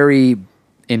very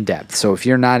in depth. So if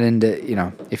you're not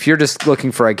into, if you're just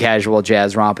looking for a casual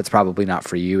jazz romp, it's probably not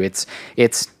for you. It's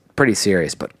pretty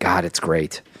serious, but God, it's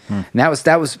great. And that was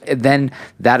then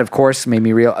that of course made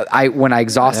me real. When I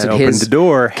exhausted his the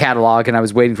door. catalog and I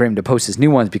was waiting for him to post his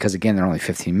new ones because again they're only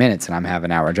 15 minutes and I'm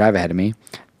having an hour drive ahead of me.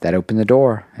 That opened the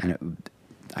door, and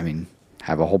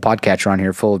have a whole podcatcher on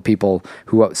here full of people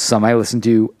who some I listen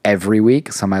to every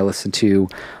week, some I listen to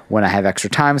when I have extra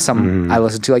time, some I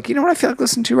listen to like what I feel like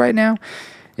listening to right now.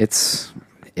 It's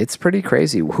pretty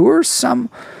crazy. Who are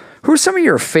some of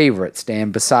your favorites,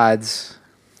 Dan? Besides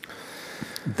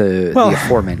the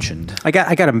aforementioned, I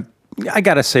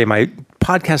gotta say my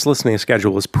podcast listening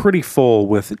schedule is pretty full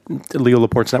with Leo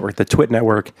Laporte's network, the Twit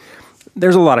network.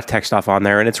 There's a lot of tech stuff on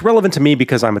there, and it's relevant to me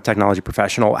because I'm a technology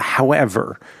professional.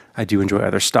 However, I do enjoy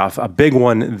other stuff. A big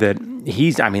one that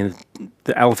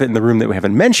the elephant in the room that we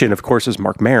haven't mentioned, of course, is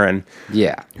Mark Maron.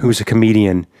 Yeah. Who's a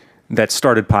comedian that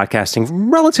started podcasting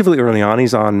relatively early on.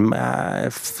 He's on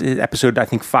episode, I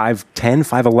think, 510,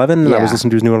 511, and I was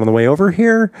listening to his new one on the way over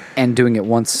here. And doing it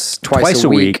twice a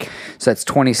week. So that's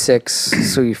 26,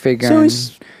 so you figure... So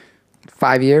he's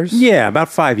 5 years? Yeah, about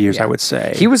 5 years, I would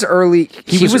say. He was early.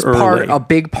 He was a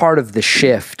big part of the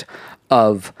shift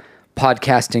of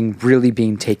podcasting really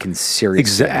being taken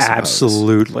seriously.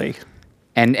 Absolutely.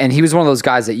 And he was one of those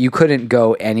guys that you couldn't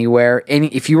go anywhere.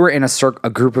 If you were in a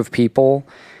group of people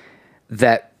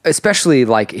that, especially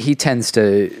like he tends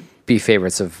to be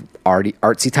favorites of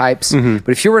artsy types, but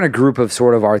if you were in a group of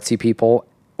sort of artsy people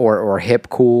or hip,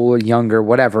 cool, younger,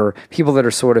 whatever, people that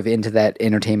are sort of into that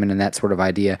entertainment and that sort of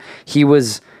idea,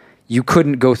 you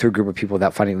couldn't go through a group of people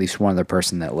without finding at least one other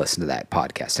person that listened to that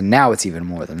podcast. And now it's even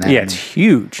more than that. Yeah, it's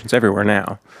huge. It's everywhere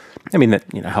now. I mean, that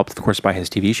helped, of course, by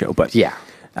his TV show, but yeah,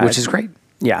 which is great.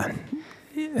 Yeah.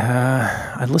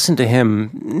 I listen to him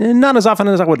not as often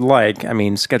as I would like. I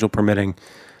mean, schedule permitting.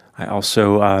 I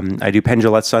also I do Penn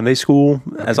Jillette Sunday School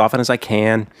as often as I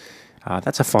can.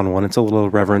 That's a fun one. It's a little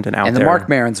irreverent and out there. And the Mark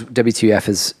Maron's WTF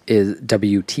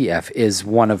is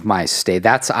one of my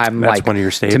That's one of your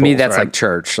staples. To me, that's like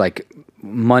church. Like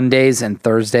Mondays and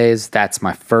Thursdays, that's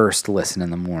my first listen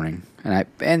in the morning.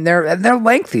 And they're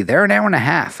lengthy. They're an hour and a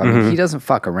half. I mean, he doesn't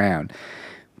fuck around.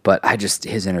 But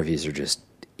his interviews are just,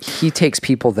 he takes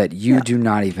people that you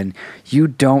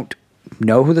don't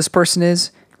know who this person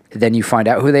is. Then you find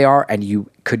out who they are, and you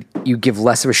give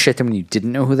less of a shit than when you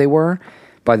didn't know who they were.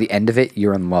 By the end of it,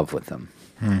 you're in love with them.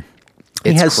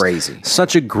 It's crazy.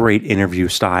 Such a great interview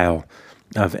style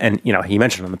and he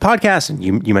mentioned on the podcast, and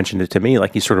you mentioned it to me,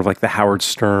 like he's sort of like the Howard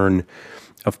Stern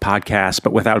of podcasts,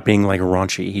 but without being like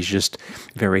raunchy. He's just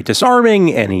very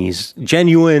disarming, and he's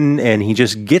genuine, and he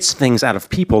just gets things out of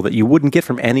people that you wouldn't get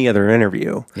from any other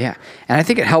interview. Yeah. And I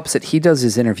think it helps that he does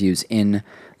his interviews in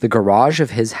the garage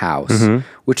of his house,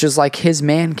 which is like his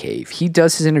man cave. He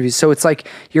does his interviews. So it's like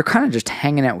you're kind of just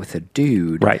hanging out with a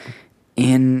dude. Right. I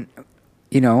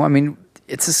mean,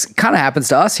 it's kind of happens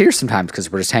to us here sometimes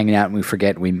because we're just hanging out and we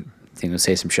forget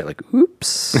say some shit like,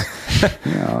 oops,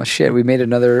 shit, we made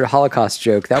another Holocaust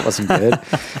joke. That wasn't good.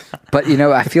 But,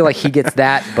 I feel like he gets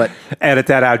that, but... Edit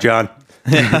that out, John.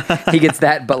 He gets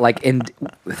that, but like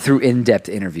through in-depth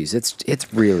interviews.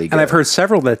 It's really good. And I've heard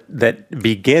several that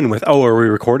begin with, "Oh, are we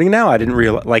recording now?" I didn't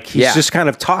realize. Like he's just kind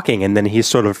of talking, and then he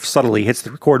sort of subtly hits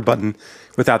the record button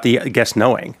without the guest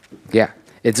knowing. Yeah,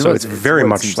 it's very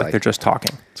much like they're just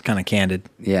talking. It's kind of candid.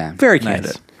 Yeah, very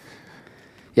candid.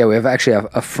 Yeah, we have actually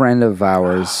a friend of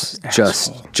ours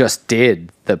just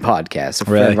did the podcast. A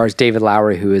friend of ours, David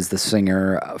Lowry, who is the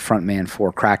singer, frontman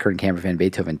for Cracker and Camper Van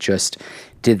Beethoven, just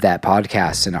did that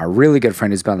podcast. And our really good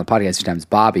friend who's been on the podcast a few times,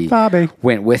 Bobby,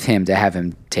 went with him to have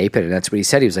him tape it. And that's what he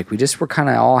said. He was like, we just were kind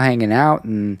of all hanging out.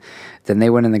 And then they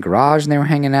went in the garage and they were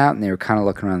hanging out and they were kind of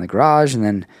looking around the garage. And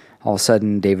then all of a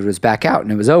sudden David was back out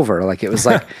and it was over. Like, it was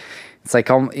like, it's like,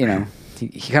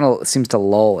 he kind of seems to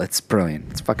lull. It's brilliant.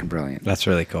 It's fucking brilliant. That's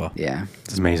really cool. Yeah.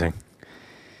 It's amazing.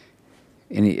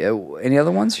 Any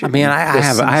other ones? I mean, I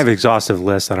have exhaustive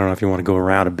lists. I don't know if you want to go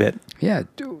around a bit. Yeah,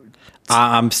 dude.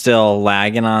 I'm still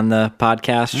lagging on the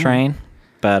podcast train,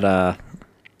 but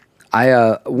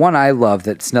one I love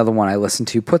that's another one I listen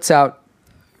to, puts out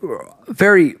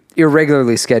very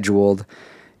irregularly scheduled,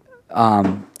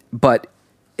 but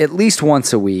at least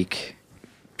once a week,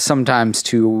 sometimes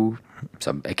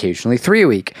occasionally 3 a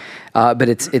week. But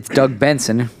it's Doug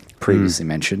Benson, previously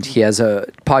mentioned. He has a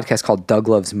podcast called Doug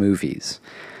Loves Movies,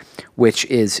 which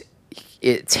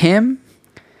it's him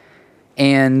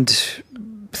and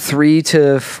 3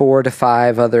 to 4 to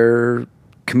 5 other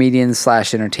comedians /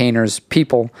 entertainers,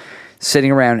 people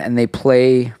sitting around, and they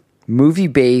play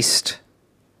movie-based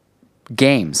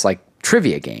games, like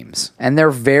trivia games. And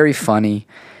they're very funny,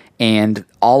 and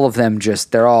all of them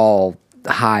they're all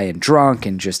high and drunk,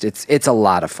 and it's a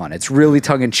lot of fun. It's really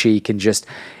tongue-in-cheek, and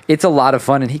it's a lot of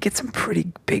fun. And he gets some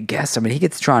pretty big guests. I mean, he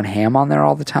gets John Hamm on there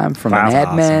all the time from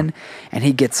Mad Men, and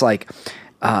he gets lots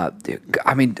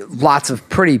of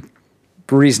pretty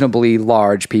reasonably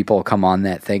large people come on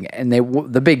that thing. And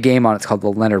the big game on it's called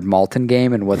the Leonard Maltin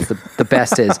game, and what's the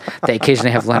best is they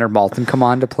occasionally have Leonard Maltin come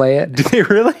on to play it. Do they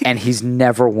really? And he's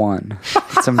never won.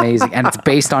 It's amazing. And it's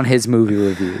based on his movie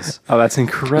reviews. Oh, that's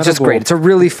incredible. It's just great. It's a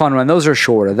really fun one. Those are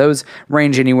shorter. Those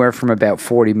range anywhere from about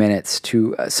 40 minutes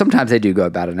to sometimes they do go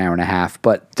about an hour and a half,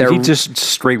 but they're... Did he just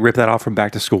straight rip that off from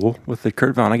Back to School with the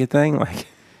Kurt Vonnegut thing? Like,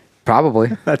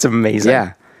 probably. That's amazing.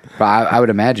 Yeah. But I would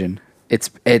imagine.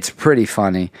 It's pretty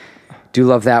funny. Do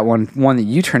love that one. One that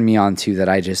you turned me on to that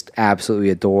I just absolutely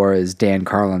adore is Dan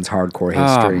Carlin's Hardcore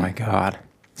History. Oh my God.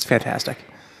 It's fantastic.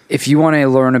 If you want to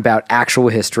learn about actual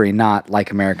history, not like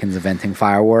Americans inventing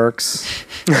fireworks.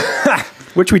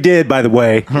 Which we did, by the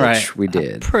way. Right. Which we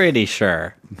did. Pretty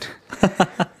sure.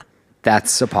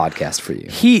 That's a podcast for you.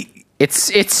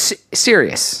 It's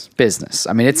serious business.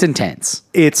 I mean, it's intense.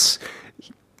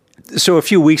 So a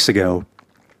few weeks ago,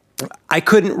 I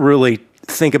couldn't really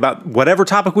think about whatever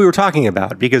topic we were talking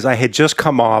about because I had just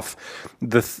come off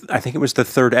I think it was the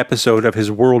 3rd episode of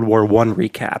his World War I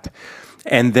recap.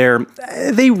 And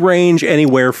they range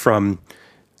anywhere from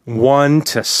 1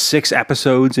 to 6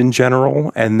 episodes in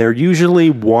general, and they're usually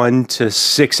 1 to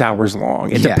 6 hours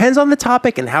long. It depends on the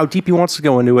topic and how deep he wants to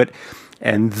go into it.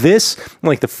 And this,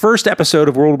 like the first episode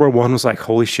of World War I was like,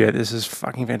 holy shit, this is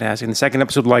fucking fantastic. And the second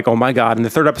episode, like, oh my God. And the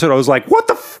third episode, I was like, what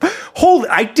the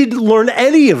I didn't learn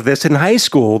any of this in high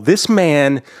school. This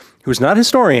man, who's not a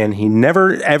historian, he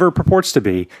never ever purports to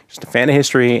be, just a fan of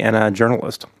history and a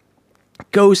journalist,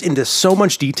 goes into so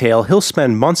much detail. He'll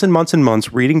spend months and months and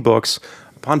months reading books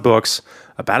upon books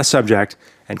about a subject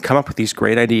and come up with these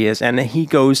great ideas. And he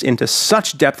goes into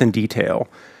such depth and detail.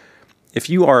 If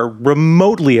you are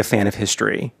remotely a fan of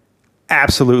history,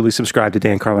 absolutely subscribe to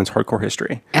Dan Carlin's Hardcore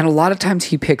History. And a lot of times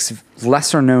he picks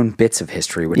lesser known bits of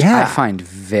history, which I find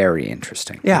very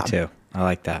interesting. Yeah. Me too. I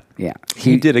like that. Yeah.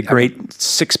 He did a great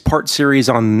 6-part series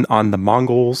on the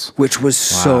Mongols. Which was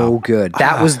so good.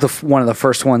 That was one of the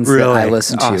first ones that I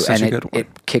listened to. Such and a good one.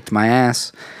 it kicked my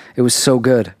ass. It was so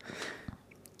good.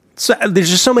 So, there's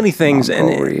just so many things.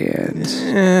 Mongolians.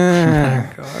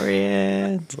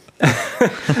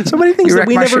 So many things You that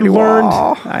we wrecked my never shitty learned.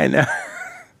 wall. I know.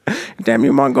 Damn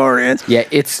you, Mongolians. Yeah,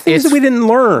 it's Things that we didn't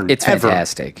learn. It's ever.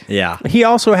 fantastic. Yeah. He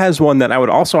also has one that I would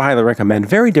also highly recommend.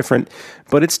 Very different,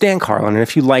 but it's Dan Carlin. And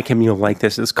if you like him, you'll like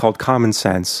this. It's called Common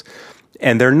Sense.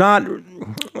 And they're not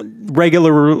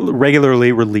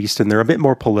regularly released, and they're a bit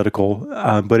more political,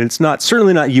 but it's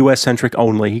certainly not U.S.-centric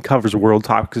only. He covers world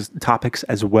topics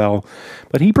as well.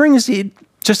 But he brings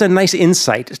just a nice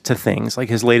insight to things. Like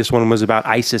his latest one was about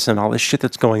ISIS and all this shit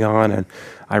that's going on in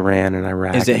Iran and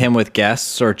Iraq. Is it him with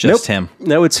guests or just him?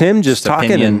 No, it's him just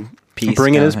talking and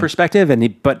bringing his perspective.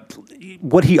 But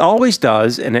what he always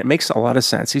does, and it makes a lot of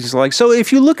sense, he's like, so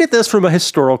if you look at this from a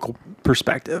historical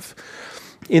perspective,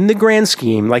 in the grand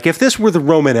scheme, like if this were the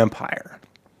Roman Empire,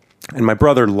 and my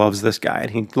brother loves this guy, and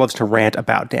he loves to rant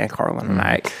about Dan Carlin, and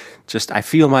I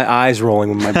feel my eyes rolling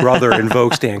when my brother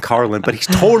invokes Dan Carlin, but he's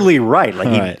totally right.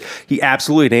 Like he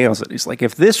absolutely nails it. He's like,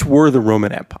 if this were the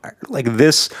Roman Empire, like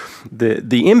this,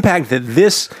 the impact that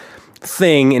this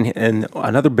thing, and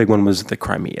another big one was the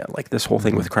Crimea, like this whole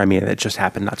thing with Crimea that just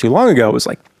happened not too long ago was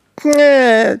like,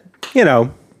 ain't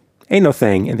no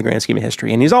thing in the grand scheme of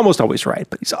history. And he's almost always right,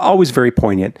 but he's always very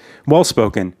poignant,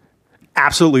 well-spoken,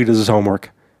 absolutely does his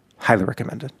homework. Highly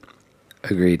recommended.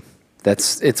 Agreed.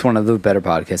 It's one of the better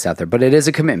podcasts out there, but it is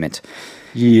a commitment.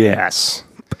 Yes.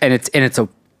 And it's a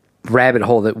rabbit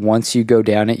hole that once you go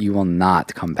down it, you will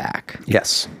not come back.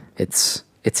 Yes. It's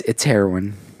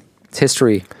heroin. It's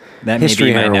history. That may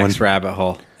be my next rabbit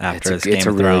hole after this Game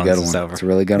of Thrones is over. It's a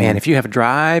really good one. Man, if you have a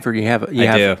drive or I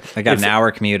do. I got an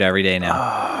hour commute every day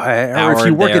now. Or if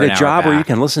you work at a job where you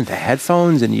can listen to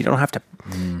headphones and you don't have to,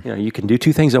 you can do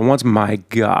 2 things at once. My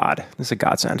God, this is a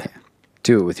godsend.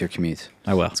 Do it with your commute.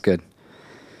 I will. It's good.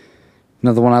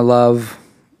 Another one I love,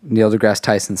 Neil deGrasse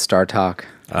Tyson's Star Talk.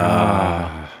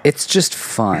 It's just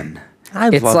fun. I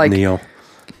love Neil.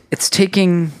 It's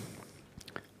taking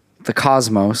the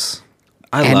cosmos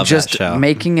I and love just that show.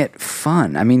 making it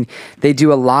fun. I mean, they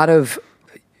do a lot of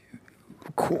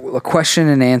a question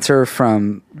and answer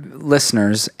from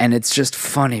listeners, and it's just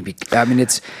funny. I mean,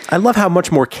 I love how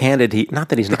much more candid not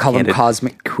that he's they not call candid. them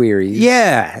cosmic queries.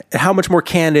 Yeah, how much more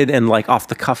candid and like off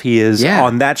the cuff he is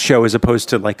on that show as opposed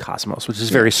to like Cosmos, which is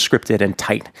very scripted and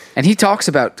tight. And he talks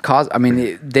about I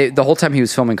mean, the whole time he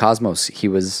was filming Cosmos, he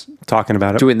was Talking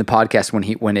about it. doing the podcast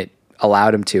when it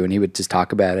allowed him to, and he would just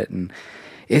talk about it. And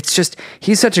it's just,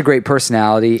 he's such a great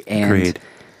personality, and Agreed.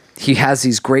 he has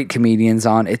these great comedians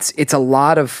on. It's a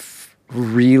lot of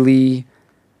really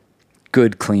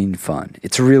good, clean fun.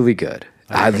 It's really good.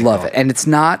 I love it. And it's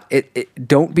not,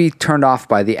 don't be turned off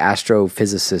by the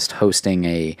astrophysicist hosting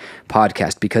a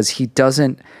podcast, because he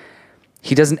doesn't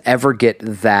ever get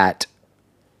that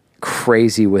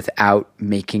crazy without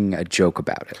making a joke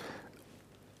about it.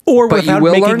 Or But you without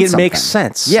will making learn it make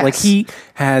something. sense. Yes. Like he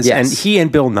has, Yes. and he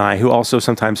and Bill Nye, who also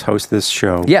sometimes host this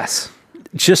show, Yes.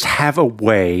 just have a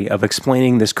way of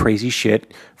explaining this crazy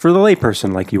shit for the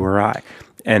layperson like you or I.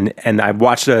 And I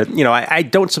watched I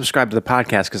don't subscribe to the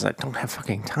podcast because I don't have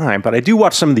fucking time, but I do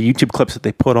watch some of the YouTube clips that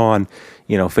they put on,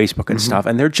 Facebook and stuff,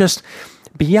 and they're just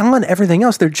beyond everything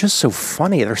else. They're just so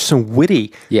funny. They're so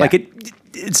witty. Yeah. Like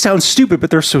it sounds stupid, but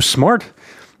they're so smart.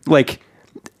 Like,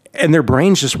 and their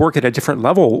brains just work at a different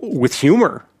level with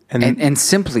humor. And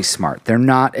simply smart. They're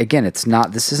not, again,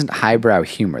 this isn't highbrow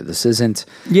humor. This isn't,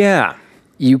 yeah,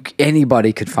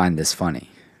 anybody could find this funny.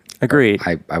 agreed.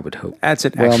 I would hope. That's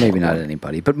it. Well, maybe not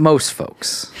anybody, but most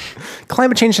folks.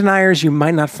 Climate change deniers, you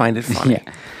might not find it funny.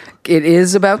 Yeah. It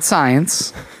is about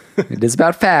science. It is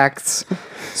about facts.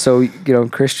 So,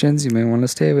 Christians, you may want to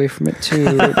stay away from it too.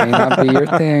 It may not be your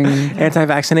thing.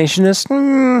 Anti-vaccinationists,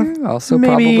 Also, maybe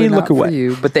probably not look away. for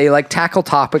you. But they tackle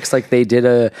topics, like they did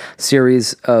a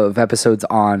series of episodes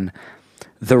on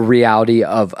the reality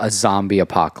of a zombie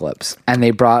apocalypse, and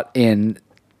they brought in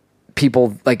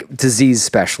people like disease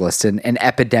specialists and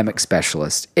epidemic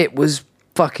specialists. It was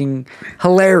fucking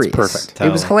hilarious. perfect.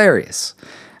 It was hilarious.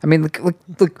 I mean,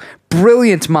 look,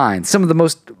 brilliant minds. Some of the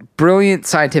most brilliant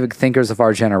scientific thinkers of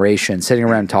our generation sitting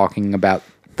around talking about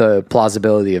the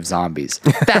plausibility of zombies.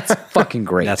 That's fucking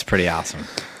great. That's pretty awesome.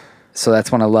 So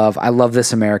that's one I love. I love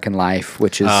This American Life,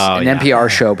 which is an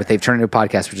NPR show, but they've turned it into a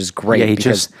podcast, which is great.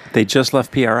 Yeah, they just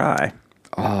left PRI.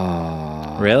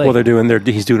 Really? Well,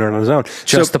 he's doing it on his own.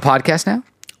 Just the podcast now?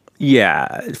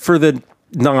 Yeah, for the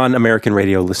non-American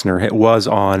radio listener, it was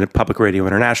on Public Radio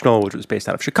International, which was based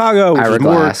out of Chicago, which Ira is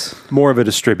Glass. more of a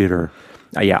distributor.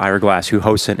 Ira Glass, who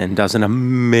hosts it and does an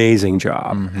amazing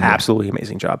job, absolutely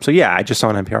amazing job. So yeah, I just saw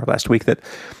on NPR last week that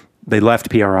they left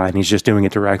PRI and he's just doing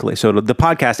it directly. So the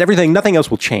podcast, nothing else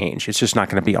will change. It's just not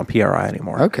going to be on PRI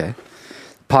anymore. Okay.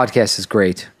 Podcast is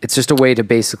great. It's just a way to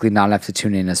basically not have to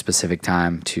tune in a specific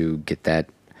time to get that.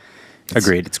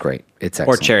 Agreed. It's great. It's or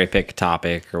excellent. cherry pick a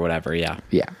topic or whatever. Yeah.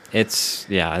 Yeah.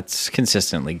 It's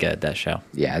consistently good, that show.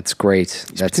 Yeah, it's great.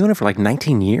 That's doing it for like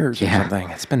 19 years or something.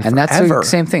 It's been and forever. that's the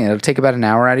same thing. It'll take about an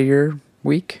hour out of your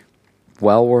week.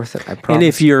 Well worth it, I promise. And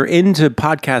if you're into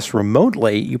podcasts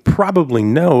remotely, you probably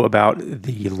know about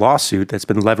the lawsuit that's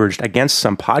been leveraged against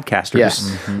some podcasters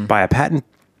Yes. by a patent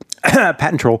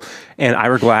troll. And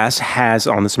Ira Glass has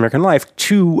on This American Life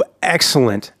 2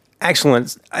 excellent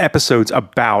episodes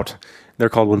about, they're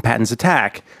called When Patents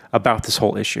Attack, about this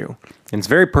whole issue. And it's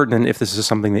very pertinent if this is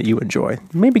something that you enjoy.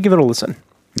 Maybe give it a listen.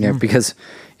 Yeah, because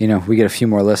we get a few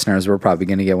more listeners, we're probably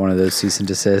going to get one of those cease and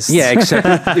desists. Yeah, except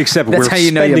we're how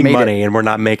you know you spending made money and we're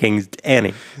not making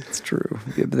any. It's true.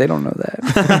 Yeah, but they don't know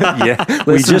that. Yeah,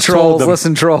 we Listen, just told trolls. them.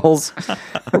 Listen, trolls.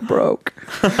 We're broke.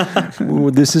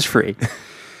 Ooh, this is free.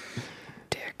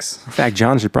 Dicks. In fact,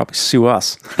 John should probably sue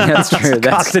us. Yeah, that's true.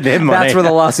 costing him money. That's where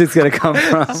the lawsuit's going to come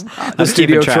from. The I'm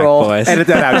studio keeping track, troll. boys. Edit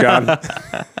that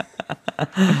out,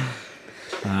 John.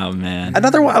 Oh man.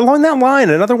 Another one along that line,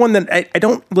 another one that I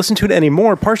don't listen to it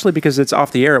anymore, partially because it's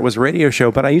off the air. It was a radio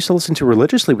show, but I used to listen to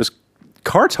religiously, was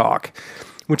Car Talk,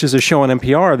 which is a show on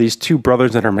NPR. These 2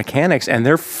 brothers that are mechanics, and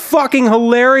they're fucking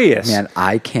hilarious. Man,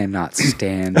 I cannot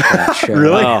stand that show.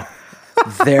 Really? Oh,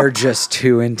 They're just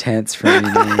too intense for me.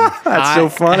 Man. That's so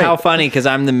funny. How funny, because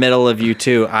I'm the middle of you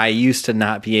too. I used to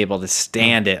not be able to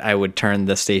stand it. I would turn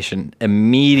the station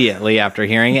immediately after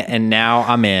hearing it, and now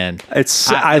I'm in. I It's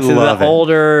love the it.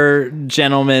 older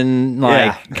gentleman,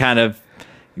 kind of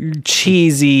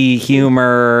cheesy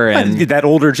humor, and that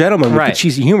older gentleman with Right. the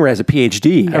cheesy humor has a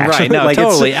PhD. Actually. right? No, Like,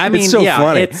 totally. It's so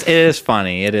funny. it is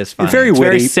funny. It is funny. very It's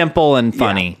very witty. simple and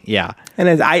funny. Yeah.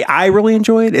 And I really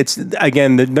enjoy it. It's,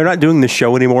 again, they're not doing the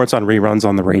show anymore. It's on reruns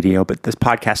on the radio, but this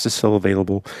podcast is still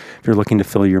available. If you're looking to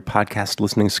fill your podcast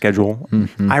listening schedule,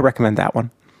 I recommend that one.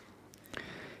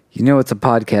 You know, it's a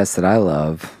podcast that I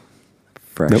love.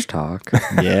 Fresh Talk.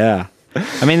 Yeah.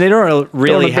 I mean, they don't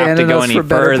really Don't have to abandon go us any for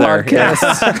better further.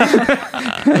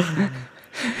 podcasts.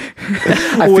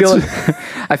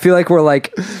 I feel like we're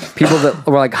like people that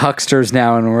we're like hucksters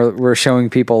now, and we're showing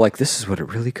people like this is what it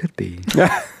really could be.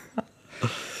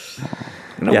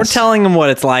 No, we're telling them what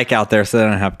it's like out there, so they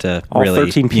don't have to All really.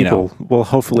 13 people will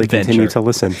hopefully continue to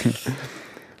listen.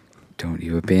 Don't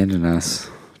you abandon us.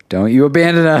 Don't you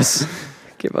abandon us.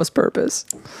 Give us purpose.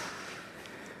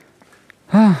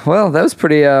 Well, that was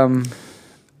pretty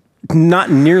Not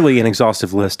nearly an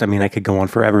exhaustive list. I mean, I could go on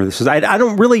forever. This is I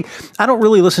don't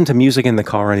really listen to music in the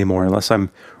car anymore unless I'm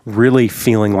really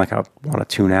feeling like I want to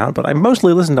tune out. But I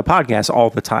mostly listen to podcasts all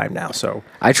the time now. So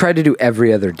I tried to do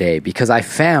every other day because I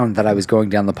found that I was going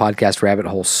down the podcast rabbit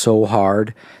hole so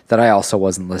hard that I also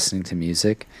wasn't listening to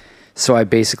music. So I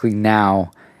basically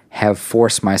now have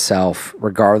forced myself,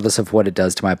 regardless of what it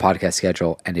does to my podcast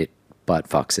schedule, and it butt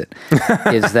fucks it,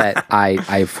 is that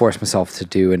I force myself to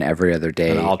do an every other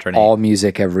day, alternate. all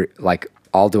music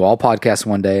I'll do all podcasts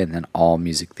one day and then all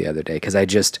music the other day because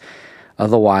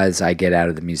otherwise I get out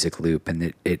of the music loop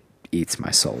and it eats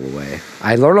my soul away.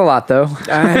 I learn a lot though.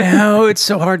 I know it's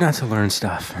so hard not to learn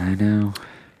stuff. I know.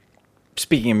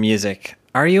 Speaking of music,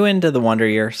 are you into the Wonder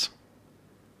Years?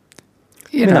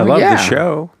 You I know, love yeah. the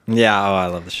show. Yeah, I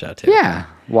love the show too. Yeah.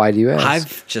 Why do you ask?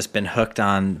 I've just been hooked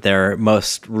on their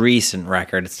most recent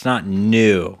record. It's not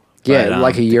new. Yeah, but,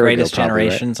 like a year The ago, Greatest probably,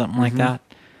 Generation, right? something like that.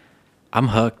 I'm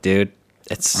hooked, dude.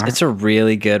 It's a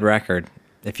really good record.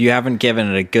 If you haven't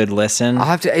given it a good listen, I'll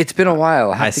have to. It's been a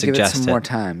while. I have I to give it suggest some it. more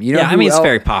time. You know, yeah, I who mean it's el-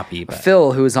 very poppy, but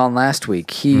Phil, who was on last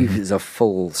week, he is a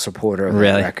full supporter of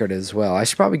Really? that record as well. I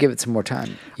should probably give it some more time.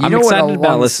 You I'm know what excited about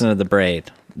along- listening to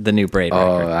the new Braid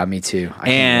record. Oh, me too. I can't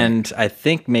wait. And I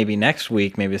think maybe next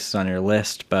week, maybe this is on your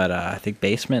list, but I think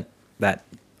Basement, that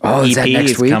Oh, is EP that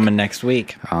next week? coming next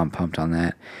week. Oh, I'm pumped on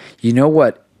that. You know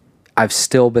what? I've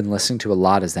still been listening to a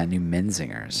lot is that new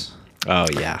Menzingers. Oh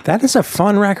yeah, That is a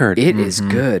fun record. It is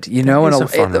good, you know, It and is a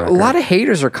fun a record. lot of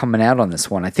haters are coming out on this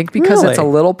one. I think because it's a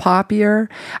Really? little poppier,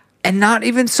 and not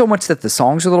even so much that the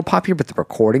songs are a little poppier, but the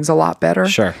recording's a lot better.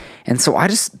 Sure. And so I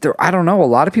don't know. A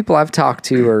lot of people I've talked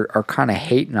to are kind of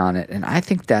hating on it, and I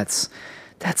think that's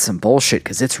some bullshit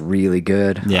because it's really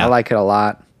good. Yeah. I like it a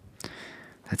lot.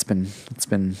 It's been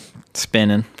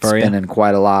spinning for you. spinning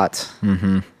quite a lot.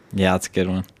 Yeah, that's a good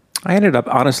one. I ended up,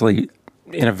 honestly,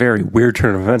 in a very weird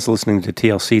turn of events, listening to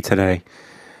TLC today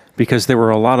because there were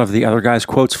a lot of the other guys'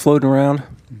 quotes floating around.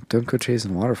 Don't go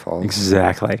chasing waterfalls.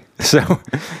 Exactly. So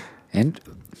And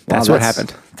That's what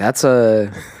happened. That's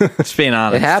Just being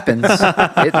honest. it happens.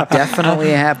 It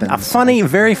definitely happens. a funny,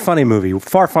 very funny movie.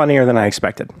 Far funnier than I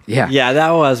expected. Yeah. Yeah,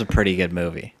 that was a pretty good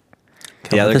movie.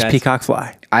 The Let other this guys, peacock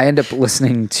fly. I end up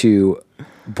listening to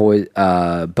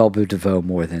Belle DeVoe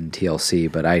more than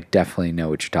TLC, but I definitely know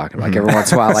what you're talking about. Like every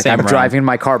once in a while, like Same I'm rhyme. driving in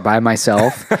my car by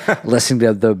myself, listening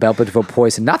to the Belle DeVoe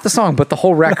Poison, not the song, but the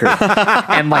whole record,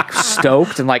 and like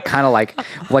stoked and like kind of like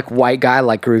white guy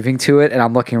like grooving to it, and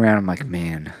I'm looking around, I'm like,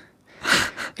 man,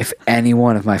 if any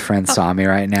one of my friends saw me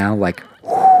right now, like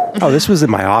Oh, this was in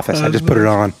my office. I just put it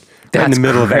on. Right in the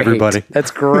middle of great. everybody.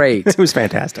 That's great. It was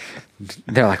fantastic.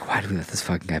 They're like, why do we let this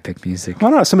fucking guy pick music? I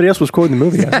don't know. Somebody else was quoting the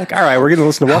movie. I was like, all right, we're going to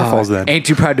listen to Waterfalls then. Ain't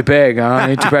too proud to beg, huh?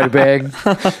 Ain't too proud to beg.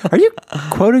 Are you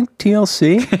quoting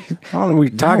TLC? I don't know what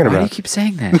you're talking Why do you about. keep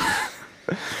saying that?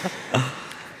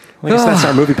 Well, I guess that's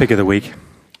our movie pick of the week.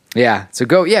 Yeah. So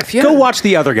go. Yeah. If you Go haven't- watch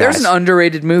The Other Guys. There's an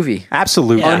underrated movie.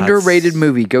 Absolutely. Yeah. Underrated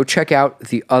movie. Go check out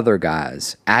The Other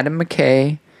Guys. Adam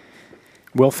McKay,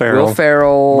 Will Ferrell.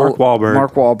 Mark Wahlberg.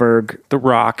 Mark Wahlberg. The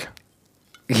Rock.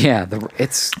 Yeah.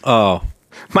 It's Oh,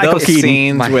 Michael those Keaton.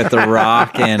 scenes with The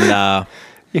Rock and Yeah,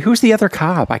 who's the other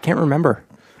cop? I can't remember.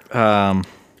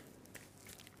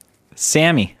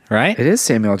 Sammy, right? it is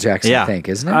Samuel Jackson, Yeah. I think,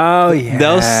 isn't it? Oh, yeah.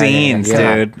 Those scenes,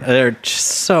 yeah. dude, they're just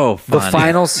so the funny.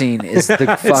 final scene is the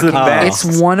fucking. best.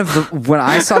 It's one of the. When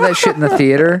I saw that shit in the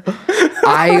theater,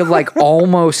 I like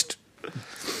almost.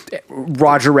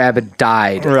 Roger Rabbit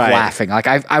died Right. laughing. Like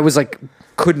I was like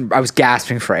couldn't. I was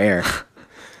gasping for air.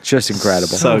 Just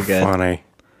incredible. So good. Funny.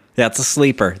 Yeah, it's a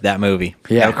sleeper, that movie.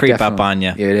 Yeah, It'll creep up definitely. on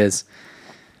you. Yeah, it is.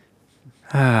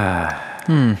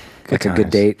 Like a good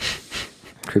times. date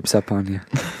creeps up on you.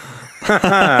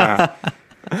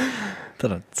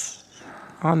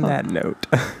 On that note.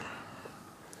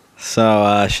 So,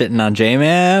 shitting on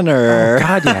J-Man, or...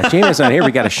 God, yeah. James on here.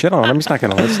 We got to shit on him. I'm just not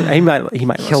going to listen. He might He'll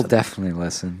listen. definitely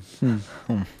listen.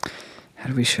 How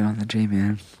do we shit on the J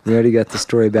Man? We already got the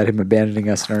story about him abandoning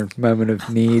us in our moment of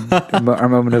need, our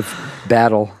moment of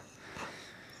battle.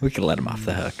 We could let him off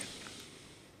the hook.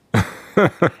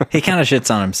 He kind of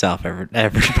shits on himself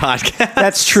every podcast.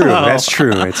 That's true. That's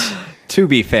true. It's To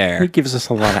be He fair. gives us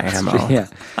a lot of ammo. Yeah.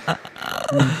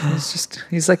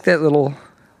 He's like that little,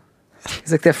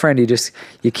 he's like that friend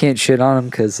you can't shit on him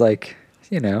because, like,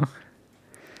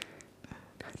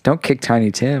 don't kick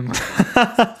Tiny Tim.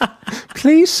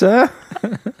 Please, sir.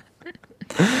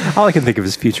 All I can think of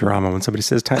is Futurama when somebody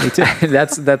says Tiny Tim.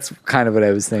 That's kind of what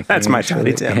I was thinking. That's my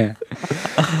actually. Tiny Tim.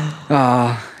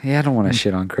 Yeah. I don't want to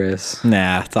shit on Chris.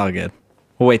 Nah, it's all good.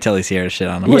 We'll wait till he's here to shit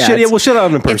on him. We'll Yeah, shit on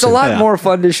him in person. It's a lot Yeah. more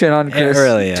fun to shit on Chris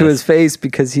really to is. his face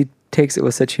because he takes it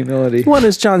with such humility. Well,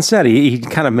 as John said, he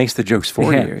kind of makes the jokes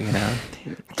for Yeah. you,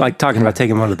 It's like talking about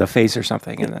taking one to the face or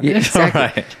something. And then, Yeah, exactly.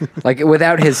 Right. Like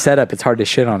without his setup, it's hard to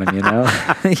shit on him.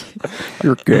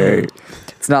 You're gay.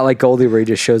 It's not like Goldie where he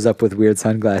just shows up with weird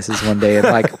sunglasses one day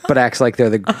and but acts like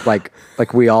they're like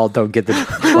we all don't get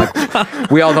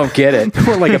we all don't get it.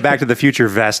 Or like a Back to the Future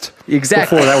vest.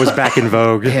 Exactly. Before that was back in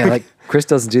vogue. Yeah, like Chris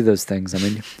doesn't do those things. I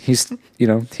mean, he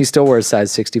still wears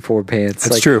size 64 pants.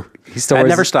 That's true. He still That wears,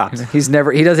 never stops. He has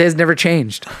never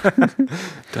changed. Don't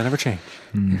ever change.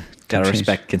 Gotta change.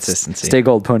 respect consistency. Stay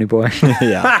gold, pony boy.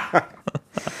 Yeah.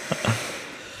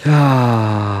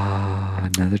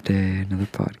 Another day, another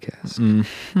podcast.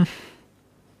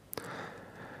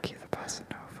 Keep the bossa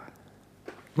nova.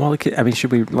 Well,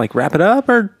 should we wrap it up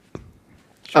or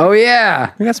Oh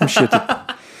yeah. we got some shit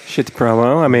to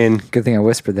promo? I mean, Good thing I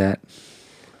whispered that.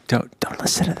 don't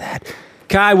listen to that.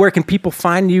 Kai, where can people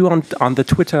find you on the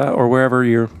Twitter or wherever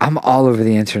you're? I'm all over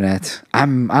the internet.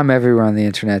 I'm everywhere on the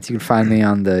internet. You can find me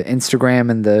on the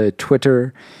Instagram and the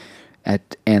Twitter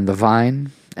and the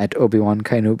Vine at Obi-Wan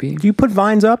Kenobi. Do you put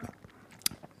vines up?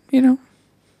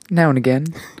 Now and again.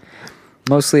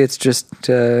 Mostly it's just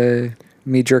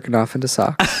me jerking off into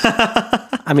socks.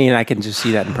 I mean, I can just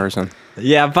see that in person.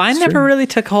 Yeah, Vine never really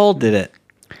took hold, did it?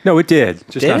 No, it did.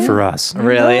 Just Did not it? for us.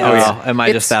 Really? No. Oh, yeah. Am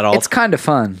I just that old? It's kind of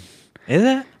fun. Is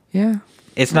it? Yeah.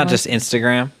 It's not just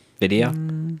Instagram video?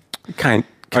 Kind.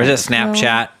 Or is it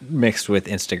Snapchat mixed with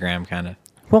Instagram kind of?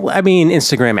 Well, I mean,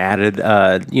 Instagram added,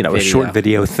 a short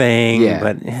video thing, Yeah.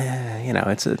 but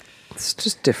it's a It's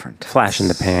just different. flash in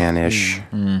the pan-ish.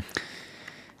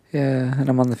 Yeah, and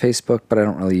I'm on the Facebook, but I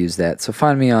don't really use that. So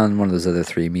find me on one of those other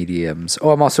three mediums.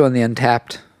 Oh, I'm also on the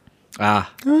Untapped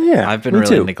Ah. Oh yeah, I've been me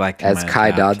really too. neglecting as my Kai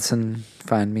Untapped. Dodson.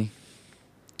 Find me.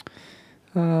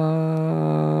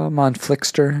 I'm on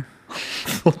Flickster.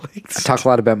 I talk a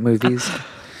lot about movies.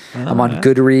 I'm on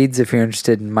Goodreads if you're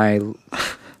interested in my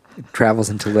travels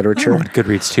into literature. I'm on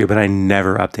Goodreads too, but I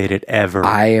never update it ever.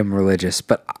 I am religious,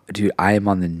 but dude, I am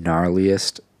on the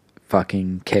gnarliest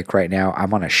fucking kick right now.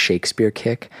 I'm on a Shakespeare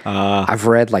kick. I've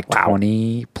read like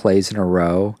 20 plays in a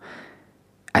row.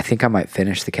 I think I might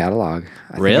finish the catalog.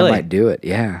 I think Really? I might do it.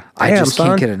 Yeah. I Damn, just son.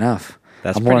 can't get enough.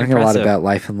 That's I'm pretty learning a lot impressive. about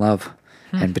life and love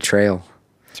and betrayal.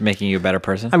 It's making you a better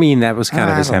person. I mean, that was kind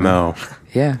of I his don't MO.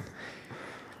 Yeah.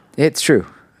 It's true.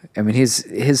 I mean, his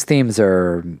themes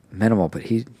are minimal, but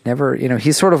he never,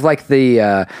 he's sort of like the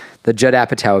Judd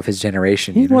Apatow of his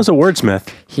generation. He was a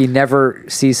wordsmith. He never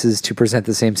ceases to present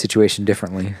the same situation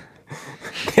differently.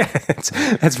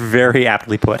 That's very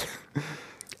aptly put.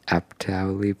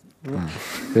 Aptowly.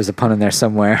 There's a pun in there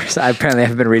somewhere. So I apparently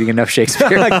haven't been reading enough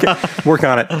Shakespeare. Work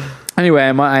on it. Anyway,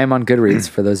 I am on Goodreads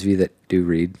for those of you that do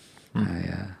read.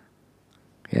 Yeah.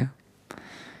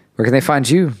 Where can they find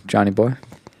you, Johnny boy?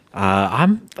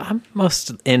 I'm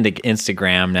most into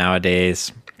Instagram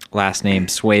nowadays. Last name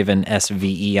Swaven,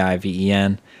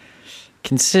 Sveiven.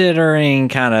 Considering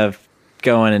kind of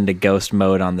going into ghost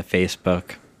mode on the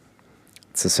Facebook.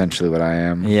 It's essentially what I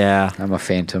am. Yeah. I'm a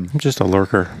phantom. I'm just a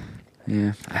lurker.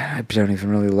 Yeah. I don't even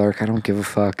really lurk. I don't give a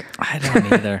fuck. I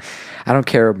don't either. I don't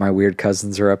care what my weird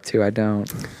cousins are up to. I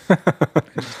don't. I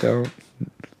just don't.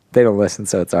 They don't listen,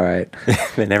 so it's all right.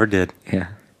 They never did. Yeah.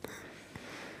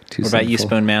 Too What about you,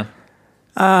 sinful. Spoon Man?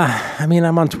 I mean,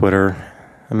 I'm on Twitter.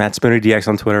 I'm at SpoonerDX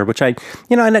on Twitter, which I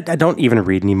don't even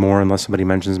read anymore unless somebody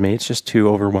mentions me. It's just too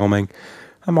overwhelming.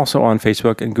 I'm also on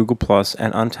Facebook and Google Plus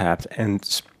and Untapped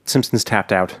and Simpsons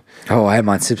Tapped Out. Oh, I am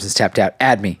on Simpsons Tapped Out.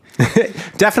 Add me.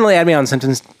 Definitely add me on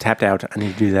Simpsons Tapped Out. I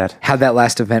need to do that. How'd that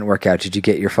last event work out? Did you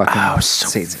get your fucking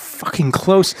seats? Fucking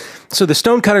close. So the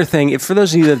Stonecutter thing, if for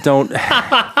those of you that don't,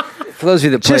 For those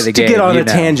of you that play just the to game, get on you a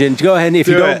know. tangent, go ahead and if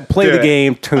you don't play the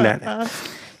game, tune out.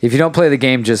 If you don't play the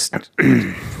game, just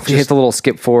if you hit the little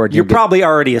skip forward. You're you'll get- probably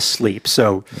already asleep,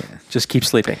 so just keep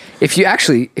sleeping. if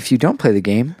you don't play the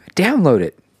game, download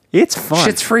it. It's fun.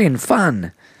 Shit's free and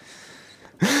fun.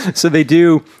 So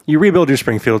you rebuild your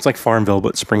Springfield. It's like Farmville,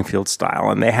 but Springfield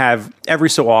style. And they have, every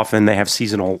so often, they have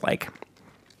seasonal,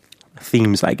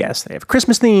 themes, I guess. They have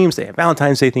Christmas themes. They have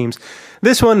Valentine's Day themes.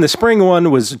 This one, the spring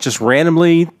one, was just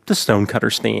randomly the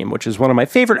Stonecutters theme, which is one of my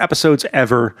favorite episodes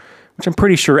ever, which I'm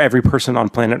pretty sure every person on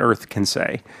planet Earth can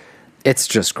say. It's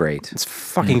just great. It's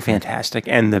fucking fantastic.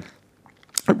 And it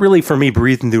really, for me,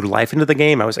 breathed new life into the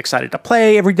game. I was excited to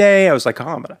play every day. I was like,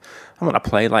 I'm gonna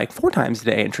play like 4 times a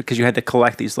day, because you had to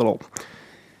collect these little,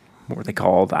 what were they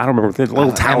called? I don't remember. The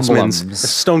little talismans, emblems. the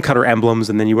stonecutter emblems,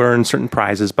 and then you would earn certain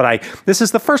prizes. But this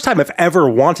is the first time I've ever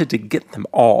wanted to get them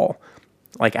all.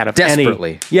 Like out of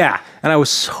Desperately. Yeah. And I was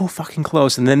so fucking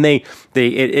close. And then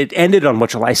it ended on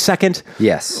July 2nd.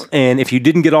 Yes. And if you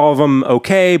didn't get all of them,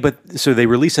 okay. But so they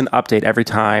release an update every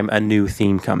time a new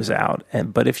theme comes out.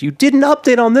 But if you didn't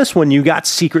update on this one, you got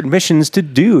secret missions to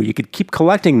do. You could keep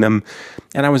collecting them.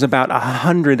 And I was about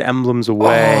 100 emblems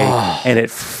away, and it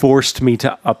forced me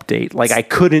to update. Like I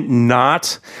couldn't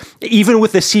not, even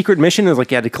with the secret mission, it was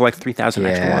like you had to collect 3,000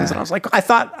 extra ones. And I was like, I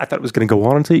thought it was going to go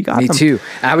on until you got them. Me too.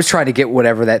 I was trying to get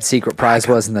whatever that secret prize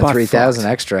was in the 3,000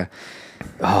 extra.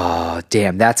 Oh,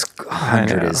 damn. That's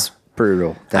 100 is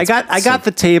brutal. I got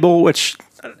the table, which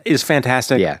is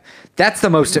fantastic. Yeah. That's the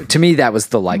most, to me, that was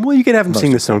the like. Well, you could have them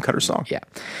sing the Stonecutter song. Yeah.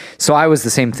 So I was the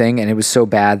same thing, and it was so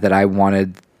bad that I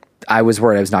was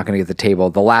worried I was not going to get the table.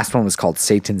 The last one was called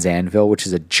Satan's Anvil, which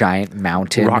is a giant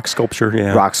mountain. Rock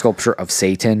sculpture of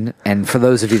Satan. And for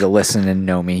those of you that listen and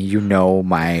know me, you know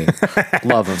my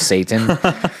love of Satan.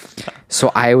 So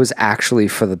I was actually,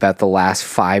 for about the last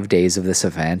 5 days of this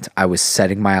event, I was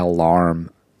setting my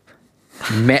alarm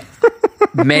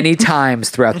many times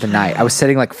throughout the night. I was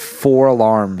setting like 3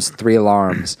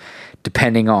 alarms,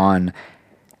 depending on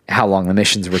how long the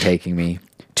missions were taking me,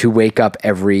 to wake up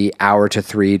every hour to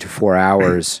 3 to 4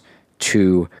 hours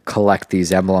to collect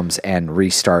these emblems and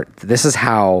restart. This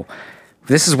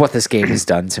is what this game has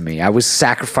done to me. I was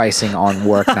sacrificing on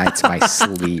work nights my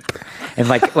sleep, and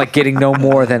like getting no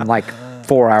more than like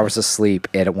 4 hours of sleep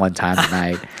at one time a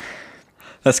night.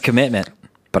 That's commitment.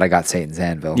 But I got Satan's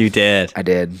Anvil. You did. I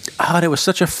did. Oh, and it was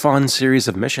such a fun series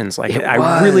of missions. Like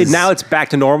was. Now it's back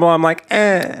to normal. I'm like,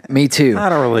 Me too. I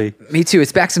don't really. Me too.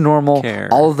 It's back to normal. Care.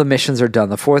 All of the missions are done.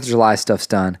 The 4th of July stuff's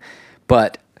done.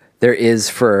 But there is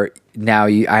for now,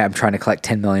 I'm trying to collect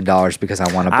 $10 million because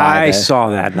I want to buy I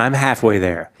saw that, and I'm halfway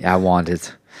there. Yeah, I want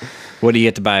it. What do you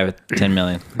get to buy with 10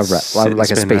 million?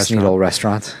 Like a Space Needle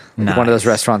restaurant. Nice. One of those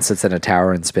restaurants sits in a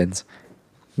tower and spins.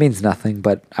 Means nothing,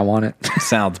 but I want it.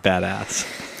 Sounds badass.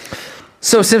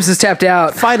 So Simpsons Tapped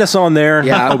Out. Find us on there.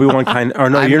 Yeah. Obi-Wan Kai. Or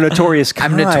no, you're Notorious Kai.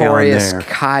 I'm Notorious on there.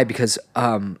 Kai because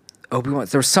Obi-Wan.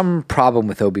 There was some problem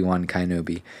with Obi-Wan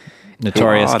Kenobi.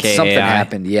 Notorious KAI. Something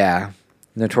happened. Yeah,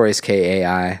 Notorious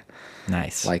KAI.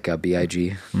 Nice. Like a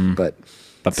BIG, but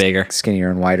bigger,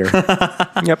 skinnier and wider.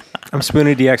 Yep. I'm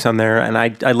Spoonie DX on there, and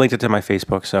I linked it to my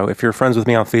Facebook. So if you're friends with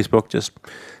me on Facebook, just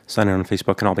sign in on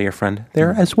Facebook, and I'll be your friend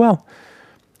there as well.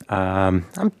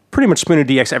 I'm pretty much Spoonie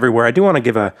DX everywhere. I do want to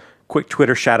give a quick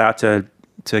Twitter shout out to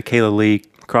Kayla Lee,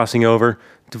 crossing over,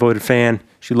 devoted fan.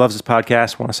 She loves this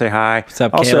podcast. Want to say hi. What's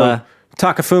up, also, Kayla?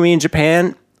 Takafumi in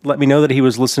Japan let me know that he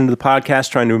was listening to the podcast,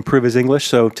 trying to improve his English.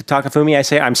 So to Takafumi, I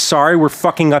say, I'm sorry we're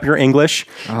fucking up your English.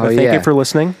 Oh, but thank you for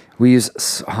listening. We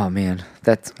use, oh man,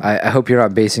 I hope you're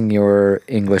not basing your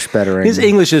English better. His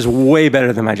English is way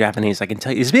better than my Japanese. I can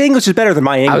tell you, his English is better than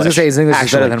my English. I was gonna say his English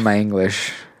is better actually. than my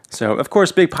English. So of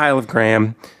course, big pile of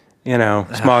Graham,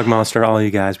 Smog Monster, all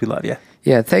you guys, we love you.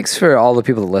 Yeah, thanks for all the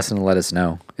people that listen and let us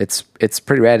know. It's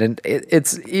pretty rad, and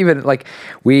it's even like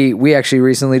we actually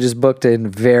recently just booked a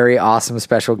very awesome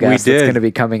special guest that's going to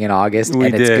be coming in August, and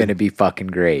it's going to be fucking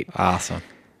great. Awesome.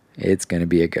 It's going to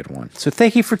be a good one. So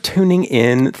thank you for tuning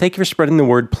in. Thank you for spreading the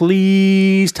word.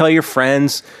 Please tell your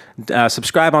friends.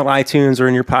 Subscribe on iTunes or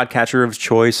in your podcatcher of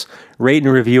choice. Rate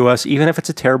and review us. Even if it's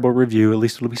a terrible review, at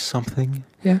least it'll be something.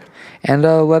 Yeah. And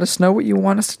let us know what you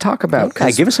want us to talk about.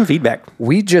 Okay, give us some feedback.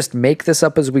 We just make this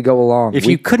up as we go along. If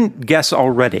you couldn't guess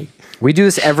already. We do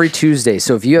this every Tuesday.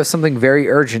 So if you have something very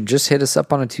urgent, just hit us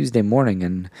up on a Tuesday morning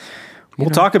and we'll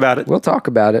talk about it. We'll talk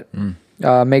about it.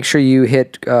 Make sure you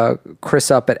hit Chris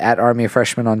up at Army of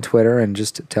Freshmen on Twitter and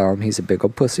just tell him he's a big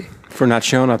old pussy. For not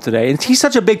showing up today. And he's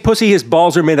such a big pussy, his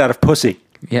balls are made out of pussy.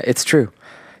 Yeah, it's true.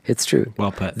 It's true.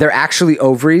 Well put. They're actually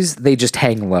ovaries. They just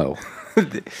hang low.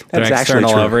 That's actually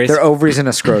true. Ovaries. They're ovaries and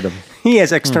a scrotum. He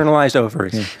has externalized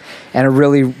ovaries. Yeah. And a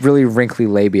really, really wrinkly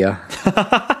labia.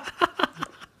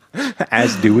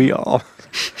 As do we all.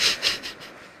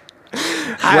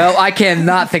 Well, I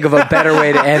cannot think of a better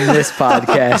way to end this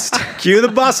podcast. Cue the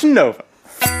bossa nova.